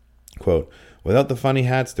 quote, "Without the funny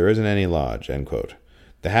hats, there isn't any lodge," end quote.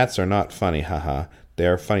 The hats are not funny, haha. They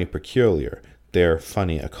are funny peculiar. They are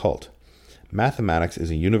funny occult. Mathematics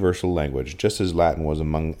is a universal language, just as Latin was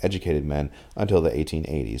among educated men until the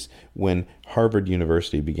 1880s, when Harvard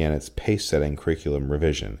University began its pace-setting curriculum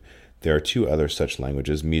revision. There are two other such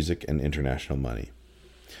languages, music and international money.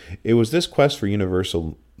 It was this quest for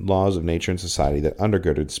universal laws of nature and society that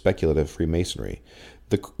undergirded speculative Freemasonry.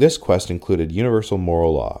 This quest included universal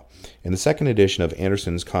moral law. In the second edition of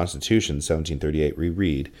Anderson's Constitution, 1738, we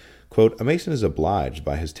read, quote, "A Mason is obliged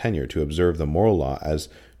by his tenure to observe the moral law as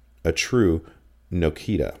a true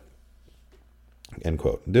noetica," end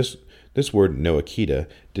quote. This word noetica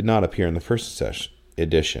did not appear in the first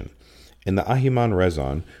edition. In the Ahiman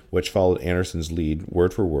Rezon, which followed Anderson's lead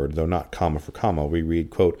word for word, though not comma for comma, we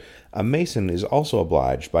read, quote, "A Mason is also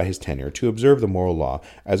obliged by his tenure to observe the moral law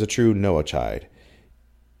as a true Noachide,"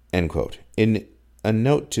 end quote. In a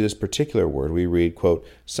note to this particular word, we read, quote,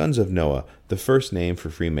 "Sons of Noah, the first name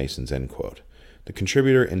for Freemasons," end quote. The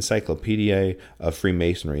contributor Encyclopedia of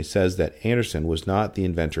Freemasonry says that Anderson was not the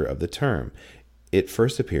inventor of the term. It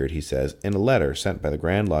first appeared, he says, in a letter sent by the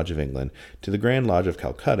Grand Lodge of England to the Grand Lodge of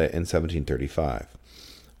Calcutta in 1735.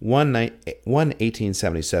 One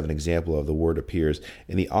 1877 example of the word appears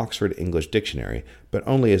in the Oxford English Dictionary, but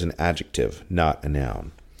only as an adjective, not a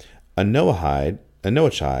noun. A Noachide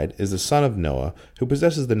is the son of Noah who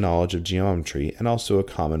possesses the knowledge of geometry and also a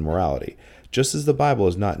common morality. Just as the Bible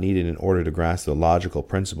is not needed in order to grasp the logical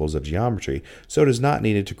principles of geometry, so it is not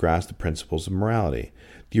needed to grasp the principles of morality.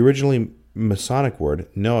 The originally Masonic word,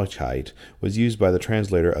 Noachite, was used by the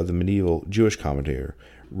translator of the medieval Jewish commentator,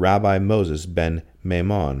 Rabbi Moses ben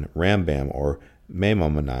Maimon, Rambam, or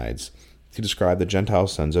Maimonides, to describe the Gentile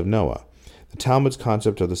sons of Noah. The Talmud's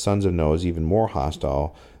concept of the sons of Noah is even more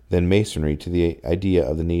hostile than Masonry to the idea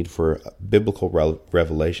of the need for biblical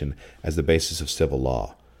revelation as the basis of civil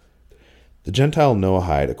law. The Gentile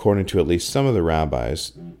Noahide, according to at least some of the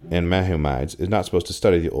rabbis and Maimonides, is not supposed to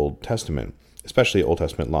study the Old Testament, especially Old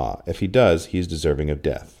Testament law. If he does, he is deserving of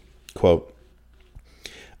death. Quote,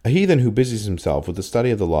 "A heathen who busies himself with the study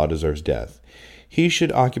of the law deserves death. He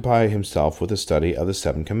should occupy himself with the study of the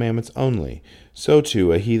 7 commandments only. So,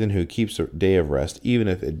 too, a heathen who keeps a day of rest, even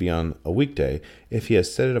if it be on a weekday, if he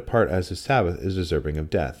has set it apart as his Sabbath, is deserving of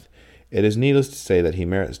death. It is needless to say that he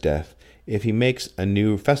merits death if he makes a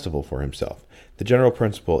new festival for himself. The general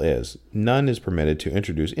principle is, none is permitted to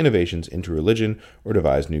introduce innovations into religion or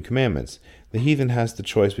devise new commandments. The heathen has the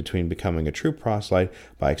choice between becoming a true proselyte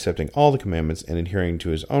by accepting all the commandments and adhering to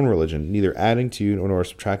his own religion, neither adding to nor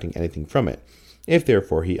subtracting anything from it. If,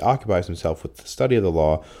 therefore, he occupies himself with the study of the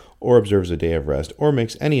law, or observes a day of rest, or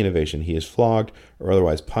makes any innovation, he is flogged or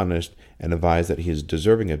otherwise punished, and advised that he is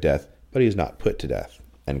deserving of death, but he is not put to death."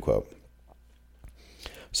 End quote.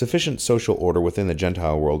 Sufficient social order within the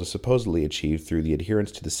Gentile world is supposedly achieved through the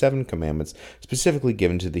adherence to the 7 commandments specifically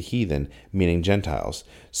given to the heathen, meaning Gentiles.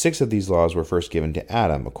 6 of these laws were first given to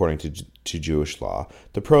Adam, according to Jewish law: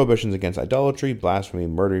 the prohibitions against idolatry, blasphemy,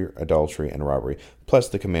 murder, adultery, and robbery, plus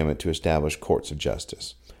the commandment to establish courts of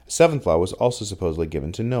justice. A 7th law was also supposedly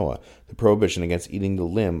given to Noah: the prohibition against eating the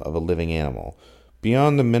limb of a living animal.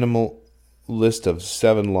 Beyond the minimal list of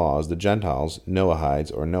 7 laws, the Gentiles,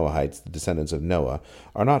 Noahites, the descendants of Noah,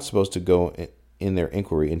 are not supposed to go in their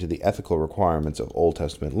inquiry into the ethical requirements of Old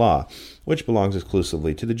Testament law, which belongs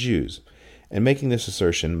exclusively to the Jews. In making this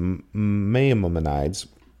assertion, Maimonides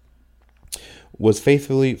was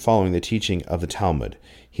faithfully following the teaching of the Talmud.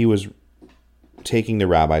 He was taking the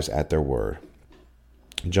rabbis at their word.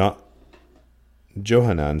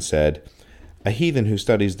 Johanan said, "A heathen who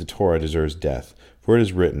studies the Torah deserves death. For it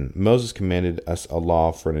is written, Moses commanded us a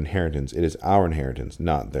law for an inheritance. It is our inheritance,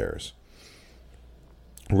 not theirs."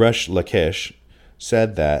 Resh Lakish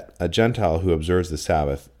said that a Gentile who observes the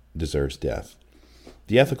Sabbath deserves death.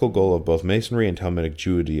 The ethical goal of both Masonry and Talmudic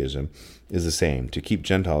Judaism is the same: to keep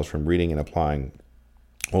Gentiles from reading and applying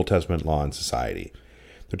Old Testament law in society.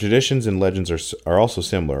 The traditions and legends are also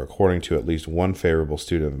similar, according to at least one favorable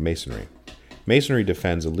student of Masonry. Masonry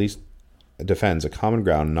defends a common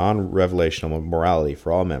ground, non-revelational morality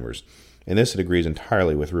for all members. In this, it agrees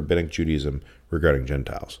entirely with Rabbinic Judaism regarding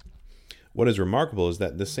Gentiles. What is remarkable is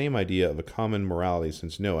that the same idea of a common morality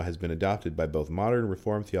since Noah has been adopted by both modern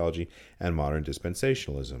Reformed theology and modern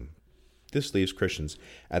dispensationalism. This leaves Christians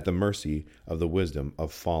at the mercy of the wisdom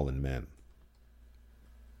of fallen men.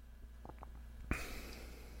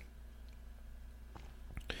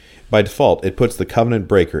 By default, it puts the covenant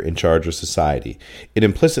breaker in charge of society. It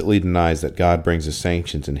implicitly denies that God brings his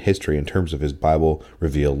sanctions in history in terms of his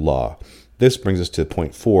Bible-revealed law. This brings us to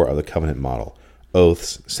point 4 of the covenant model: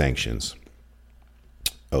 oaths, sanctions.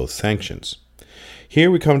 Oath sanctions. Here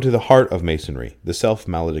we come to the heart of Masonry, the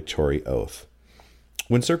self-maledictory oath.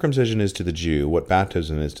 When circumcision is to the Jew what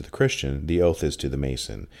baptism is to the Christian, the oath is to the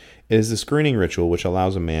Mason. It is the screening ritual which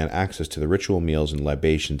allows a man access to the ritual meals and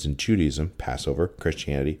libations in Judaism, Passover,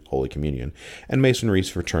 Christianity, Holy Communion, and Masonry's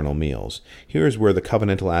fraternal meals. Here is where the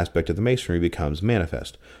covenantal aspect of the Masonry becomes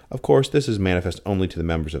manifest. Of course, this is manifest only to the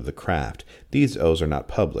members of the craft. These oaths are not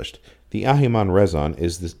published. The Ahiman Rezon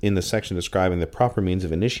is in the section describing the proper means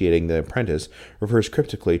of initiating the apprentice refers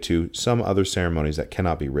cryptically to some other ceremonies that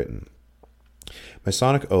cannot be written.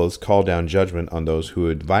 Masonic oaths call down judgment on those who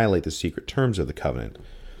would violate the secret terms of the covenant.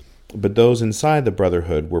 But those inside the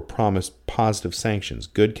brotherhood were promised positive sanctions,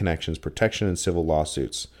 good connections, protection, and civil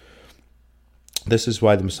lawsuits. This is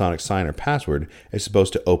why the Masonic sign or password is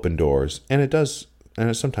supposed to open doors, and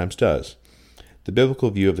it sometimes does. The biblical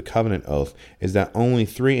view of the covenant oath is that only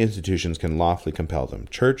 3 institutions can lawfully compel them: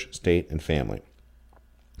 church, state, and family.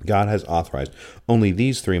 God has authorized only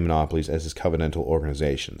these 3 monopolies as his covenantal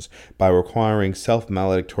organizations. By requiring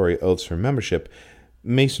self-maledictory oaths for membership,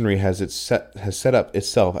 Masonry has set up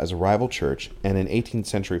itself as a rival church, and in 18th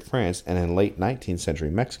century France and in late 19th century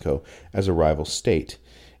Mexico as a rival state.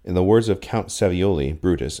 In the words of Count Savioli,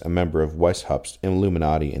 Brutus, a member of Weishaupt's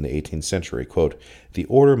Illuminati in the 18th century, quote, "The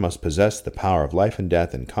order must possess the power of life and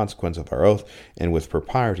death in consequence of our oath, and with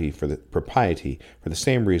propriety for the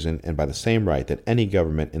same reason and by the same right that any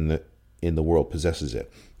government in the world possesses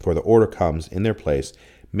it, for the order comes in their place,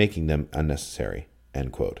 making them unnecessary."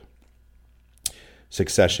 End quote.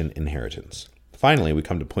 Succession inheritance. Finally, we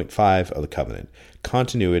come to point 5 of the covenant: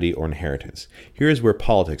 continuity or inheritance. Here is where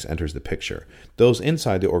politics enters the picture. Those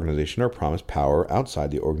inside the organization are promised power outside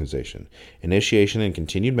the organization. Initiation and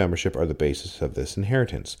continued membership are the basis of this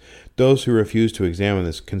inheritance. Those who refuse to examine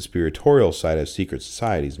this conspiratorial side of secret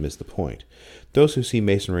societies miss the point. Those who see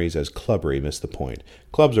masonries as clubbery miss the point.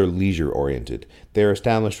 Clubs are leisure-oriented. They are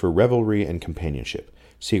established for revelry and companionship.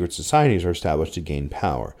 Secret societies are established to gain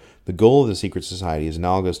power. The goal of the secret society is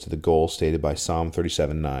analogous to the goal stated by Psalm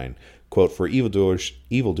 37:9, quote, "For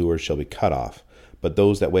evildoers shall be cut off, but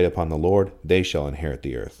those that wait upon the Lord, they shall inherit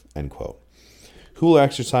the earth." End quote. Who will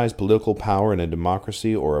exercise political power in a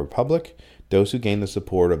democracy or a republic? Those who gain the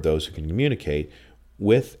support of those who can communicate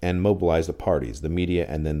with and mobilize the parties, the media,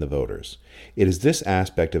 and then the voters. It is this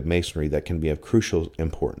aspect of Masonry that can be of crucial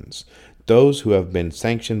importance. Those who have been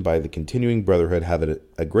sanctioned by the continuing brotherhood have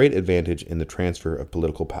a great advantage in the transfer of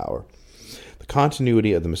political power. The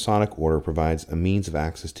continuity of the Masonic order provides a means of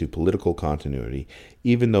access to political continuity,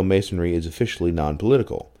 even though Masonry is officially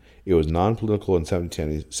non-political. It was non-political in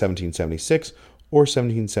 1776 or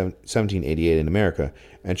 1788 in America,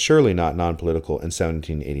 and surely not non-political in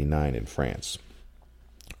 1789 in France.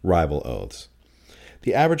 Rival oaths.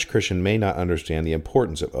 The average Christian may not understand the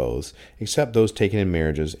importance of oaths, except those taken in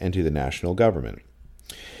marriages and to the national government.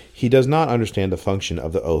 He does not understand the function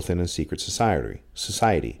of the oath in a secret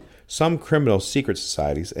society. Some criminal secret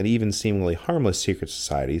societies, and even seemingly harmless secret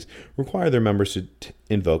societies, require their members to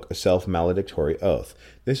invoke a self-maledictory oath.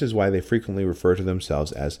 This is why they frequently refer to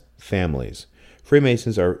themselves as families.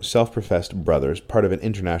 Freemasons are self-professed brothers, part of an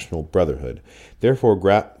international brotherhood. Therefore,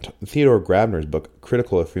 Theodore Grabner's book,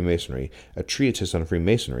 Critical of Freemasonry, a treatise on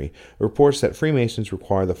Freemasonry, reports that Freemasons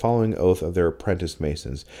require the following oath of their apprentice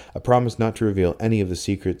Masons, a promise not to reveal any of the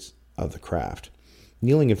secrets of the craft.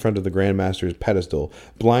 Kneeling in front of the Grand Master's pedestal,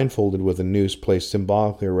 blindfolded with a noose placed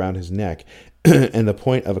symbolically around his neck, and the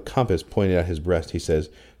point of a compass pointed at his breast, he says,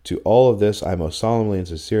 "To all of this I most solemnly and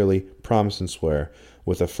sincerely promise and swear,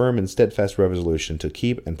 with a firm and steadfast resolution to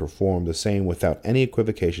keep and perform the same without any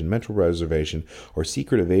equivocation, mental reservation, or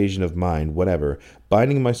secret evasion of mind whatever,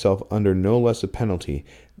 binding myself under no less a penalty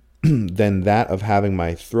than that of having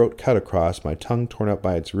my throat cut across, my tongue torn up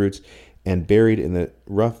by its roots, and buried in the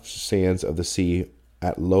rough sands of the sea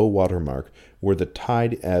at low water mark, where the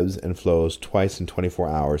tide ebbs and flows twice in 24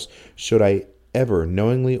 hours, should I ever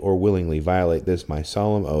knowingly or willingly violate this my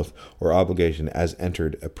solemn oath or obligation as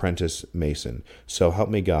entered apprentice Mason. So help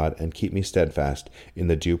me God, and keep me steadfast in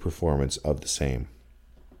the due performance of the same."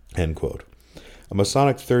 End quote. A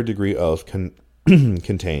Masonic third-degree oath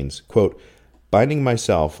contains, quote, "Binding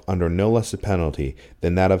myself under no less a penalty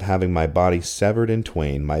than that of having my body severed in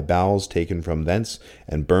twain, my bowels taken from thence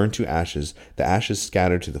and burned to ashes, the ashes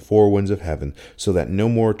scattered to the four winds of heaven, so that no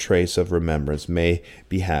more trace of remembrance may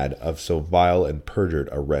be had of so vile and perjured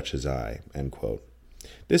a wretch as I." End quote.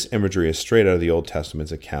 This imagery is straight out of the Old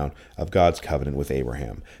Testament's account of God's covenant with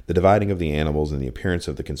Abraham, the dividing of the animals and the appearance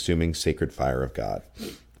of the consuming sacred fire of God.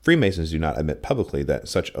 Freemasons do not admit publicly that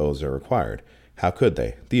such oaths are required. How could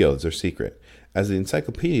they? The oaths are secret. As the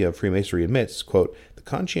Encyclopedia of Freemasonry admits, quote, "The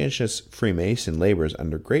conscientious Freemason labors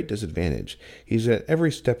under great disadvantage. He is at every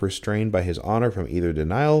step restrained by his honor from either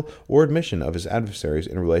denial or admission of his adversaries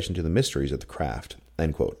in relation to the mysteries of the craft."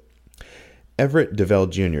 End quote. Everett DeVell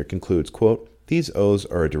Jr. concludes, quote, "These oaths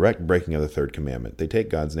are a direct breaking of the third commandment. They take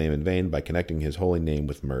God's name in vain by connecting his holy name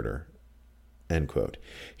with murder." End quote.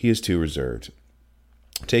 He is too reserved.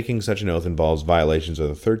 Taking such an oath involves violations of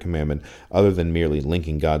the third commandment other than merely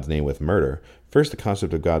linking God's name with murder. First, the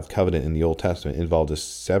concept of God's covenant in the Old Testament involved a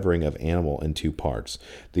severing of animal in two parts.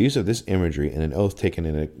 The use of this imagery in an oath taken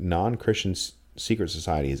in a non-Christian secret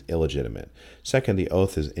society is illegitimate. Second, the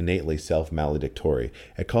oath is innately self-maledictory.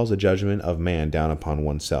 It calls the judgment of man down upon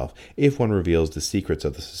oneself if one reveals the secrets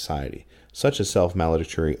of the society. Such a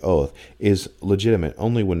self-maledictory oath is legitimate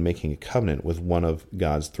only when making a covenant with one of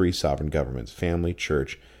God's three sovereign governments, family,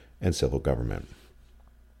 church, and civil government.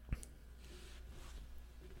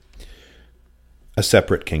 A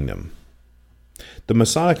separate kingdom. The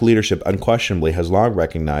Masonic leadership unquestionably has long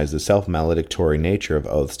recognized the self-maledictory nature of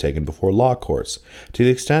oaths taken before law courts. To the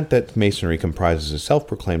extent that Masonry comprises a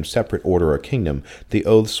self-proclaimed separate order or kingdom, the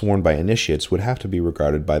oaths sworn by initiates would have to be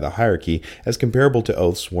regarded by the hierarchy as comparable to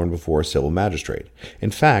oaths sworn before a civil magistrate.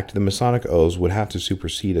 In fact, the Masonic oaths would have to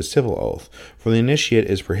supersede a civil oath, for the initiate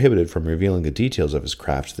is prohibited from revealing the details of his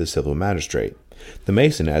craft to the civil magistrate. The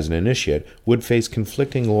Mason, as an initiate, would face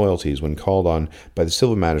conflicting loyalties when called on by the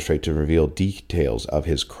civil magistrate to reveal details of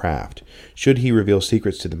his craft. Should he reveal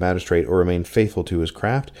secrets to the magistrate or remain faithful to his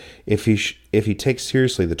craft? If he takes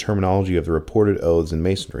seriously the terminology of the reported oaths in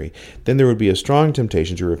Masonry, then there would be a strong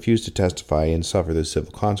temptation to refuse to testify and suffer the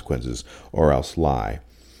civil consequences, or else lie.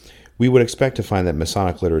 We would expect to find that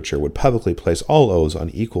Masonic literature would publicly place all oaths on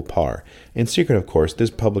equal par. In secret, of course, this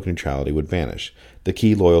public neutrality would vanish. The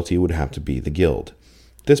key loyalty would have to be the guild.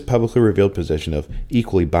 This publicly revealed position of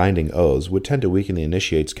equally binding oaths would tend to weaken the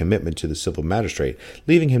initiate's commitment to the civil magistrate,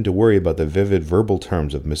 leaving him to worry about the vivid verbal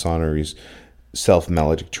terms of Masonry's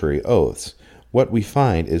self-maledictory oaths. What we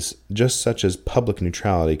find is just such as public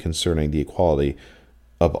neutrality concerning the equality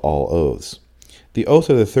of all oaths. The oath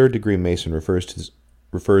of the third-degree Mason refers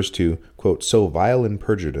to, quote, "so vile and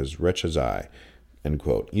perjured as wretch as I," end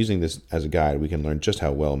quote. Using this as a guide, we can learn just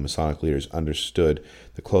how well Masonic leaders understood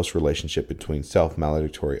the close relationship between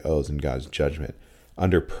self-maledictory oaths and God's judgment.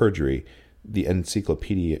 Under perjury, the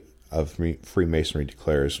Encyclopedia of Freemasonry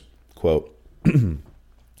declares, quote,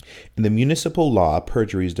 "In the municipal law,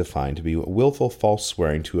 perjury is defined to be willful false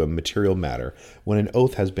swearing to a material matter when an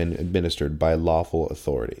oath has been administered by lawful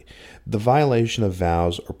authority. The violation of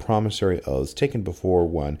vows or promissory oaths taken before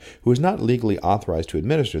one who is not legally authorized to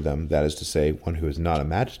administer them, that is to say, one who is not a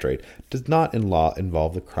magistrate, does not in law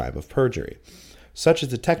involve the crime of perjury. Such is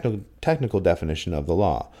the technical definition of the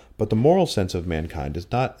law, but the moral sense of mankind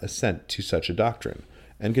does not assent to such a doctrine,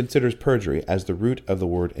 and considers perjury, as the root of the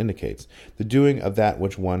word indicates, the doing of that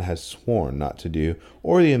which one has sworn not to do,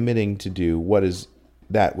 or the omitting to do what is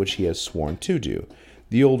that which he has sworn to do.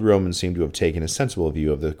 The old Romans seem to have taken a sensible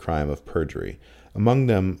view of the crime of perjury. Among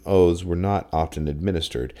them, oaths were not often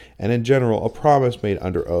administered, and in general, a promise made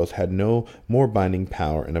under oath had no more binding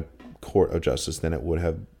power in a court of justice than it would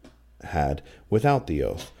have had without the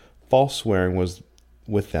oath. False swearing was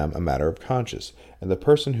with them a matter of conscience, and the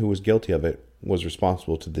person who was guilty of it was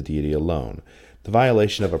responsible to the deity alone. The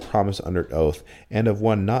violation of a promise under oath and of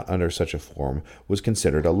one not under such a form was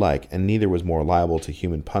considered alike, and neither was more liable to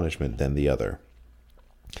human punishment than the other.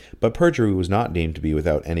 But perjury was not deemed to be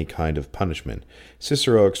without any kind of punishment.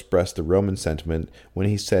 Cicero expressed the Roman sentiment when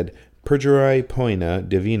he said, "Perjuriae poena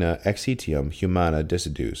divina exitium humana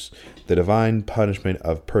decidus." The divine punishment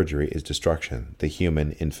of perjury is destruction, the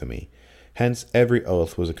human infamy. Hence, every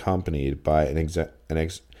oath was accompanied by an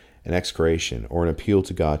execration or an appeal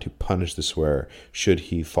to God to punish the swearer should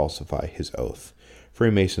he falsify his oath.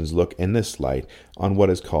 Freemasons look in this light on what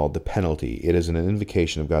is called the penalty. It is an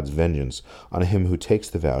invocation of God's vengeance on him who takes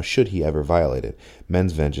the vow should he ever violate it.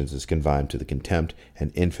 Men's vengeance is confined to the contempt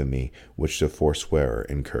and infamy which the forswearer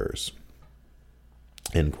incurs.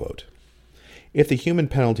 End quote. If the human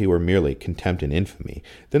penalty were merely contempt and infamy,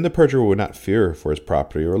 then the perjurer would not fear for his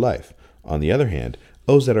property or life. On the other hand,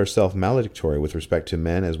 oaths that are self-maledictory with respect to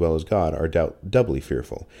men as well as God are doubly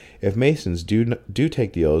fearful. If Masons do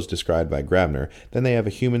take the oaths described by Grabner, then they have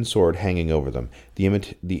a human sword hanging over them, the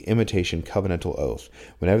imitation covenantal oath,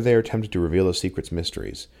 whenever they are tempted to reveal the secret's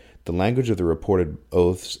mysteries. The language of the reported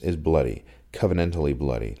oaths is bloody, covenantally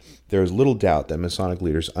bloody. There is little doubt that Masonic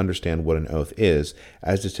leaders understand what an oath is,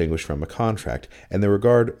 as distinguished from a contract, and they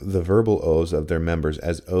regard the verbal oaths of their members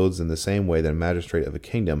as oaths in the same way that a magistrate of a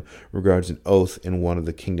kingdom regards an oath in one of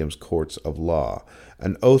the kingdom's courts of law.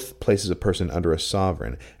 An oath places a person under a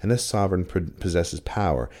sovereign, and this sovereign possesses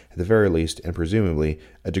power, at the very least, and presumably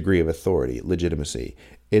a degree of authority, legitimacy.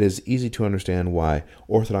 It is easy to understand why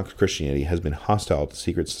Orthodox Christianity has been hostile to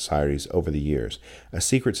secret societies over the years. A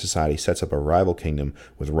secret society sets up a rival kingdom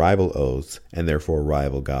with rival oaths and therefore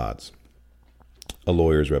rival gods. A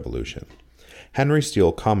lawyer's revolution. Henry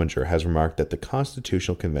Steele Commager has remarked that the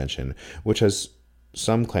Constitutional Convention, which has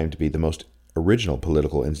some claim to be the most original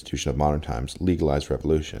political institution of modern times, legalized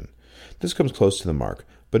revolution. This comes close to the mark,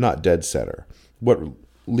 but not dead setter. What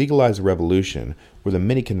legalized revolution were the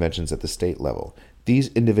mini conventions at the state level. These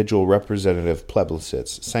individual representative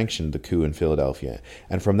plebiscites sanctioned the coup in Philadelphia,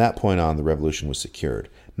 and from that point on the revolution was secured,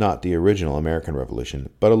 not the original American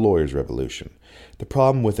Revolution, but a lawyer's revolution. The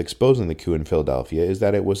problem with exposing the coup in Philadelphia is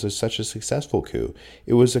that it was such a successful coup.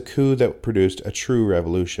 It was a coup that produced a true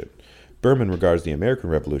revolution. Berman regards the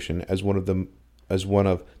American Revolution as one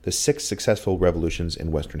of the 6 successful revolutions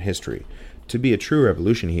in Western history. To be a true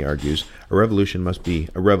revolution, he argues, a revolution must be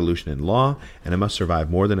a revolution in law, and it must survive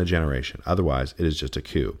more than a generation. Otherwise, it is just a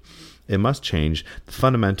coup. It must change the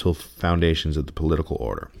fundamental foundations of the political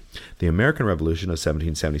order. The American Revolution of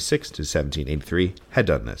 1776 to 1783 had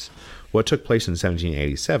done this. What took place in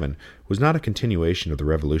 1787 was not a continuation of the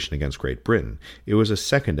revolution against Great Britain. It was a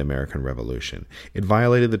second American Revolution. It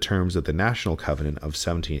violated the terms of the National Covenant of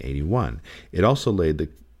 1781. It also laid the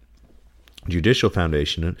judicial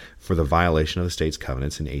foundation for the violation of the state's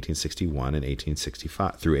covenants in 1861 and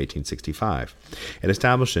 1865 through 1865. It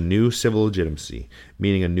established a new civil legitimacy,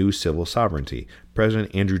 meaning a new civil sovereignty.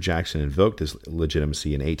 President Andrew Jackson invoked this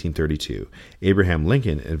legitimacy in 1832. Abraham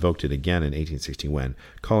Lincoln invoked it again in 1861,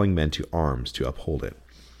 calling men to arms to uphold it.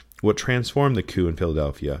 What transformed the coup in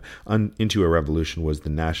Philadelphia into a revolution was the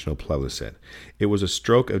national plebiscite. It was a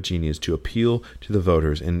stroke of genius to appeal to the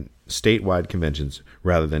voters in statewide conventions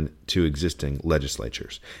rather than to existing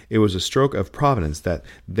legislatures. It was a stroke of providence that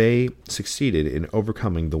they succeeded in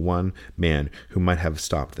overcoming the one man who might have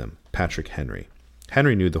stopped them, Patrick Henry.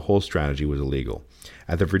 Henry knew the whole strategy was illegal.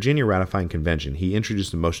 At the Virginia Ratifying Convention, he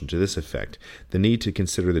introduced a motion to this effect: the need to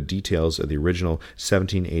consider the details of the original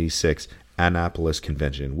 1786 Annapolis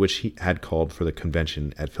Convention, which he had called for the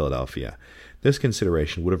convention at Philadelphia. This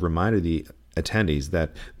consideration would have reminded the attendees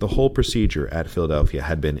that the whole procedure at Philadelphia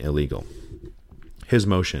had been illegal. His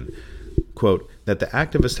motion, quote, that the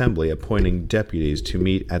act of assembly appointing deputies to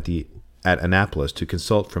meet at Annapolis to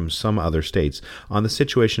consult from some other states on the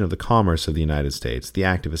situation of the commerce of the United States, the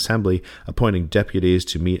act of assembly appointing deputies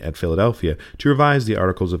to meet at Philadelphia to revise the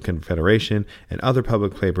Articles of Confederation and other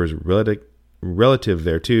public papers relative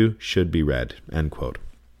thereto should be read, end quote.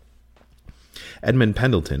 Edmund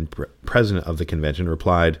Pendleton, president of the convention,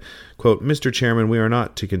 replied, quote, Mr. Chairman, we are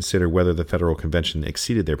not to consider whether the Federal Convention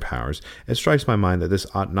exceeded their powers. It strikes my mind that this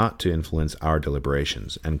ought not to influence our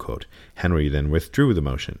deliberations, end quote. Henry then withdrew the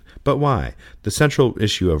motion. But why? The central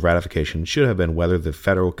issue of ratification should have been whether the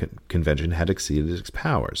Federal Convention had exceeded its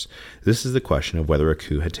powers. This is the question of whether a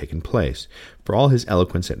coup had taken place. For all his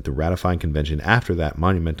eloquence at the ratifying convention after that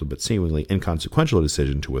monumental but seemingly inconsequential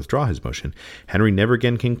decision to withdraw his motion, Henry never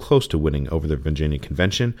again came close to winning over the Virginia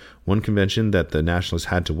Convention, one convention that the Nationalists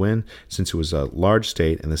had to win since it was a large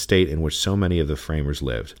state and the state in which so many of the framers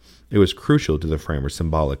lived. It was crucial to the framers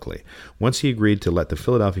symbolically. Once he agreed to let the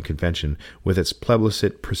Philadelphia Convention, with its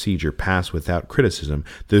plebiscite procedure, pass without criticism,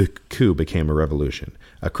 the coup became a revolution.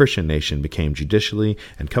 A Christian nation became judicially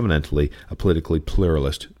and covenantally a politically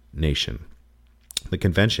pluralist nation. The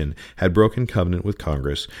convention had broken covenant with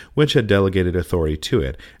Congress, which had delegated authority to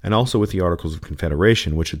it, and also with the Articles of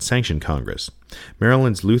Confederation, which had sanctioned Congress.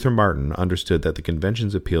 Maryland's Luther Martin understood that the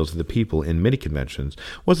convention's appeal to the people in many conventions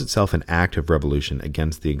was itself an act of revolution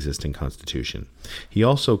against the existing Constitution. He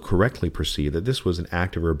also correctly perceived that this was an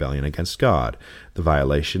act of rebellion against God, the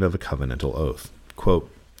violation of a covenantal oath. Quote,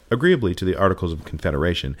 agreeably to the Articles of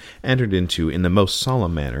Confederation, entered into in the most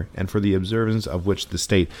solemn manner, and for the observance of which the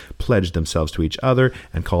state pledged themselves to each other,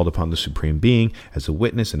 and called upon the Supreme Being as a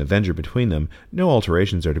witness and avenger between them, no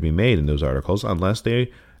alterations are to be made in those articles, unless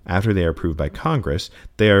after they are approved by Congress,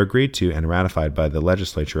 they are agreed to and ratified by the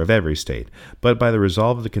legislature of every state. But by the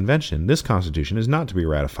resolve of the convention, this Constitution is not to be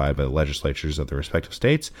ratified by the legislatures of the respective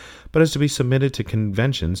states, but is to be submitted to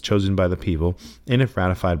conventions chosen by the people, and if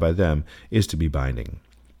ratified by them, is to be binding.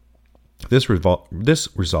 This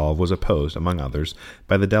resolve was opposed, among others,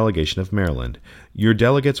 by the delegation of Maryland. Your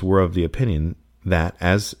delegates were of the opinion that,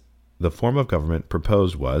 as the form of government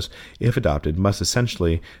proposed was, if adopted, must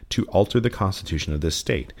essentially to alter the constitution of this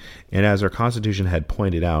state, and as our Constitution had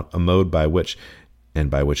pointed out a mode by which,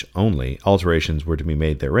 and by which only, alterations were to be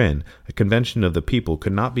made therein, a convention of the people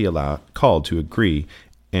could not be called to agree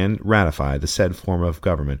and ratify the said form of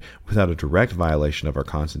government without a direct violation of our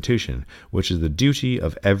Constitution, which is the duty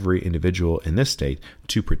of every individual in this state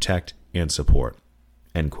to protect and support.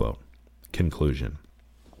 End quote. Conclusion.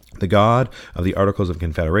 The God of the Articles of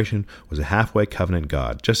Confederation was a halfway covenant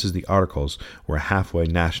God, just as the Articles were a halfway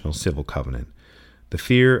national civil covenant. The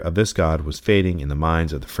fear of this God was fading in the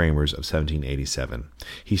minds of the framers of 1787.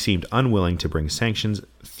 He seemed unwilling to bring sanctions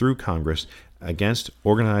through Congress against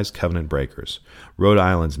organized covenant breakers. Rhode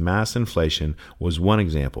Island's mass inflation was one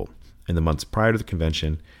example. In the months prior to the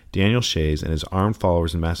convention, Daniel Shays and his armed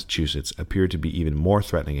followers in Massachusetts appeared to be even more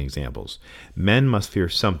threatening examples. Men must fear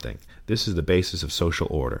something. This is the basis of social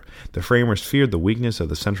order. The framers feared the weakness of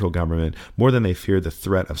the central government more than they feared the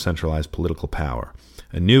threat of centralized political power.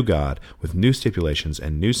 A new God, with new stipulations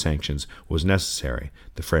and new sanctions, was necessary.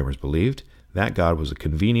 The framers believed that God was a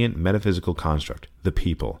convenient metaphysical construct, the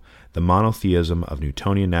people. The monotheism of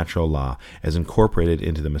Newtonian natural law, as incorporated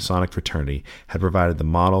into the Masonic fraternity, had provided the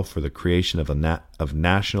model for the creation of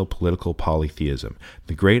national political polytheism.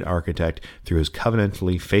 The great architect, through his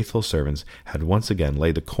covenantally faithful servants, had once again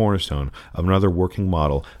laid the cornerstone of another working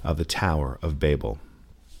model of the Tower of Babel.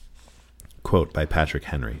 Quote by Patrick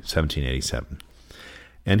Henry, 1787.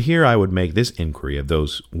 And here I would make this inquiry of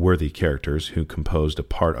those worthy characters who composed a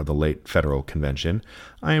part of the late Federal Convention.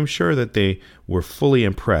 I am sure that they were fully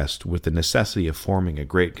impressed with the necessity of forming a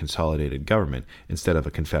great consolidated government instead of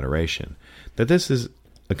a confederation. That this is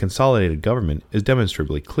a consolidated government is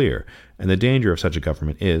demonstrably clear, and the danger of such a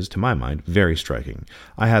government is, to my mind, very striking.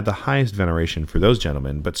 I had the highest veneration for those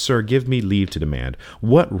gentlemen, but, sir, give me leave to demand,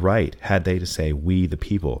 what right had they to say, we the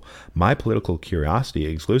people? My political curiosity,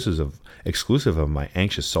 exclusive of my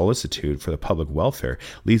anxious solicitude for the public welfare,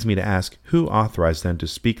 leads me to ask, who authorized them to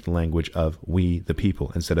speak the language of we the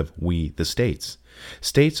people instead of we the states?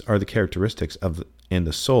 States are the characteristics of and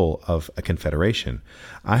the soul of a confederation.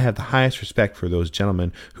 I have the highest respect for those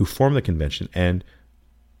gentlemen who formed the convention, and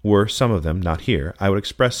were some of them not here, I would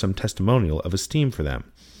express some testimonial of esteem for them.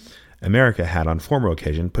 America had on former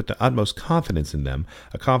occasion put the utmost confidence in them,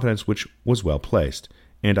 a confidence which was well placed.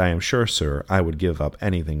 And I am sure, sir, I would give up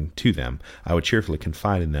anything to them. I would cheerfully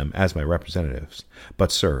confide in them as my representatives.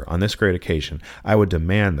 But, sir, on this great occasion, I would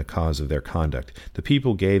demand the cause of their conduct. The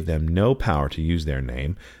people gave them no power to use their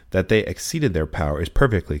name. That they exceeded their power is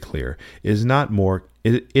perfectly clear. It is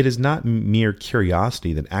not mere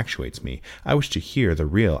curiosity that actuates me. I wish to hear the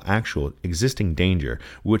real, actual, existing danger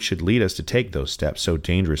which should lead us to take those steps so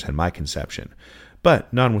dangerous in my conception.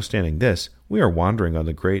 But, notwithstanding this, we are wandering on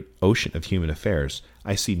the great ocean of human affairs.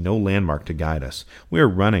 I see no landmark to guide us. We are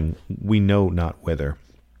running we know not whither.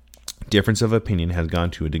 Difference of opinion has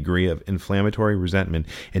gone to a degree of inflammatory resentment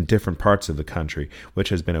in different parts of the country, which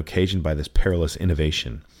has been occasioned by this perilous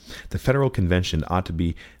innovation. The Federal Convention ought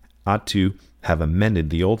to have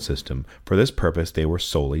amended the old system. For this purpose they were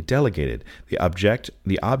solely delegated. The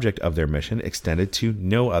object of their mission extended to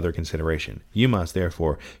no other consideration. You must,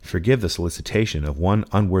 therefore, forgive the solicitation of one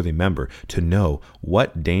unworthy member to know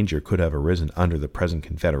what danger could have arisen under the present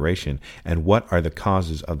Confederation, and what are the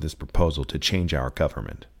causes of this proposal to change our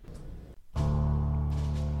government.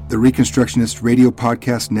 The Reconstructionist Radio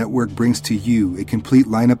Podcast Network brings to you a complete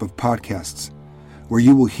lineup of podcasts where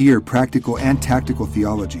you will hear practical and tactical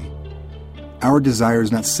theology. Our desire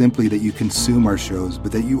is not simply that you consume our shows,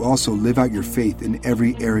 but that you also live out your faith in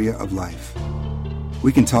every area of life.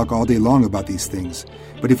 We can talk all day long about these things,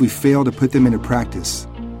 but if we fail to put them into practice,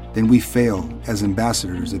 then we fail as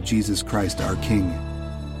ambassadors of Jesus Christ, our King.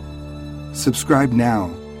 Subscribe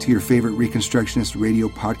now to your favorite Reconstructionist Radio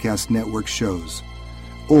Podcast Network shows,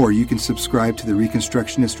 or you can subscribe to the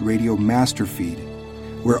Reconstructionist Radio Master Feed,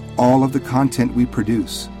 where all of the content we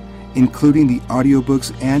produce, including the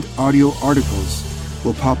audiobooks and audio articles,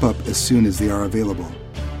 will pop up as soon as they are available.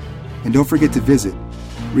 And don't forget to visit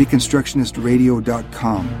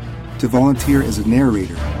ReconstructionistRadio.com to volunteer as a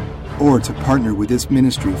narrator or to partner with this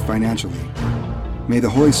ministry financially. May the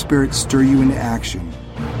Holy Spirit stir you into action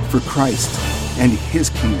for Christ and His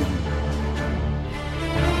kingdom.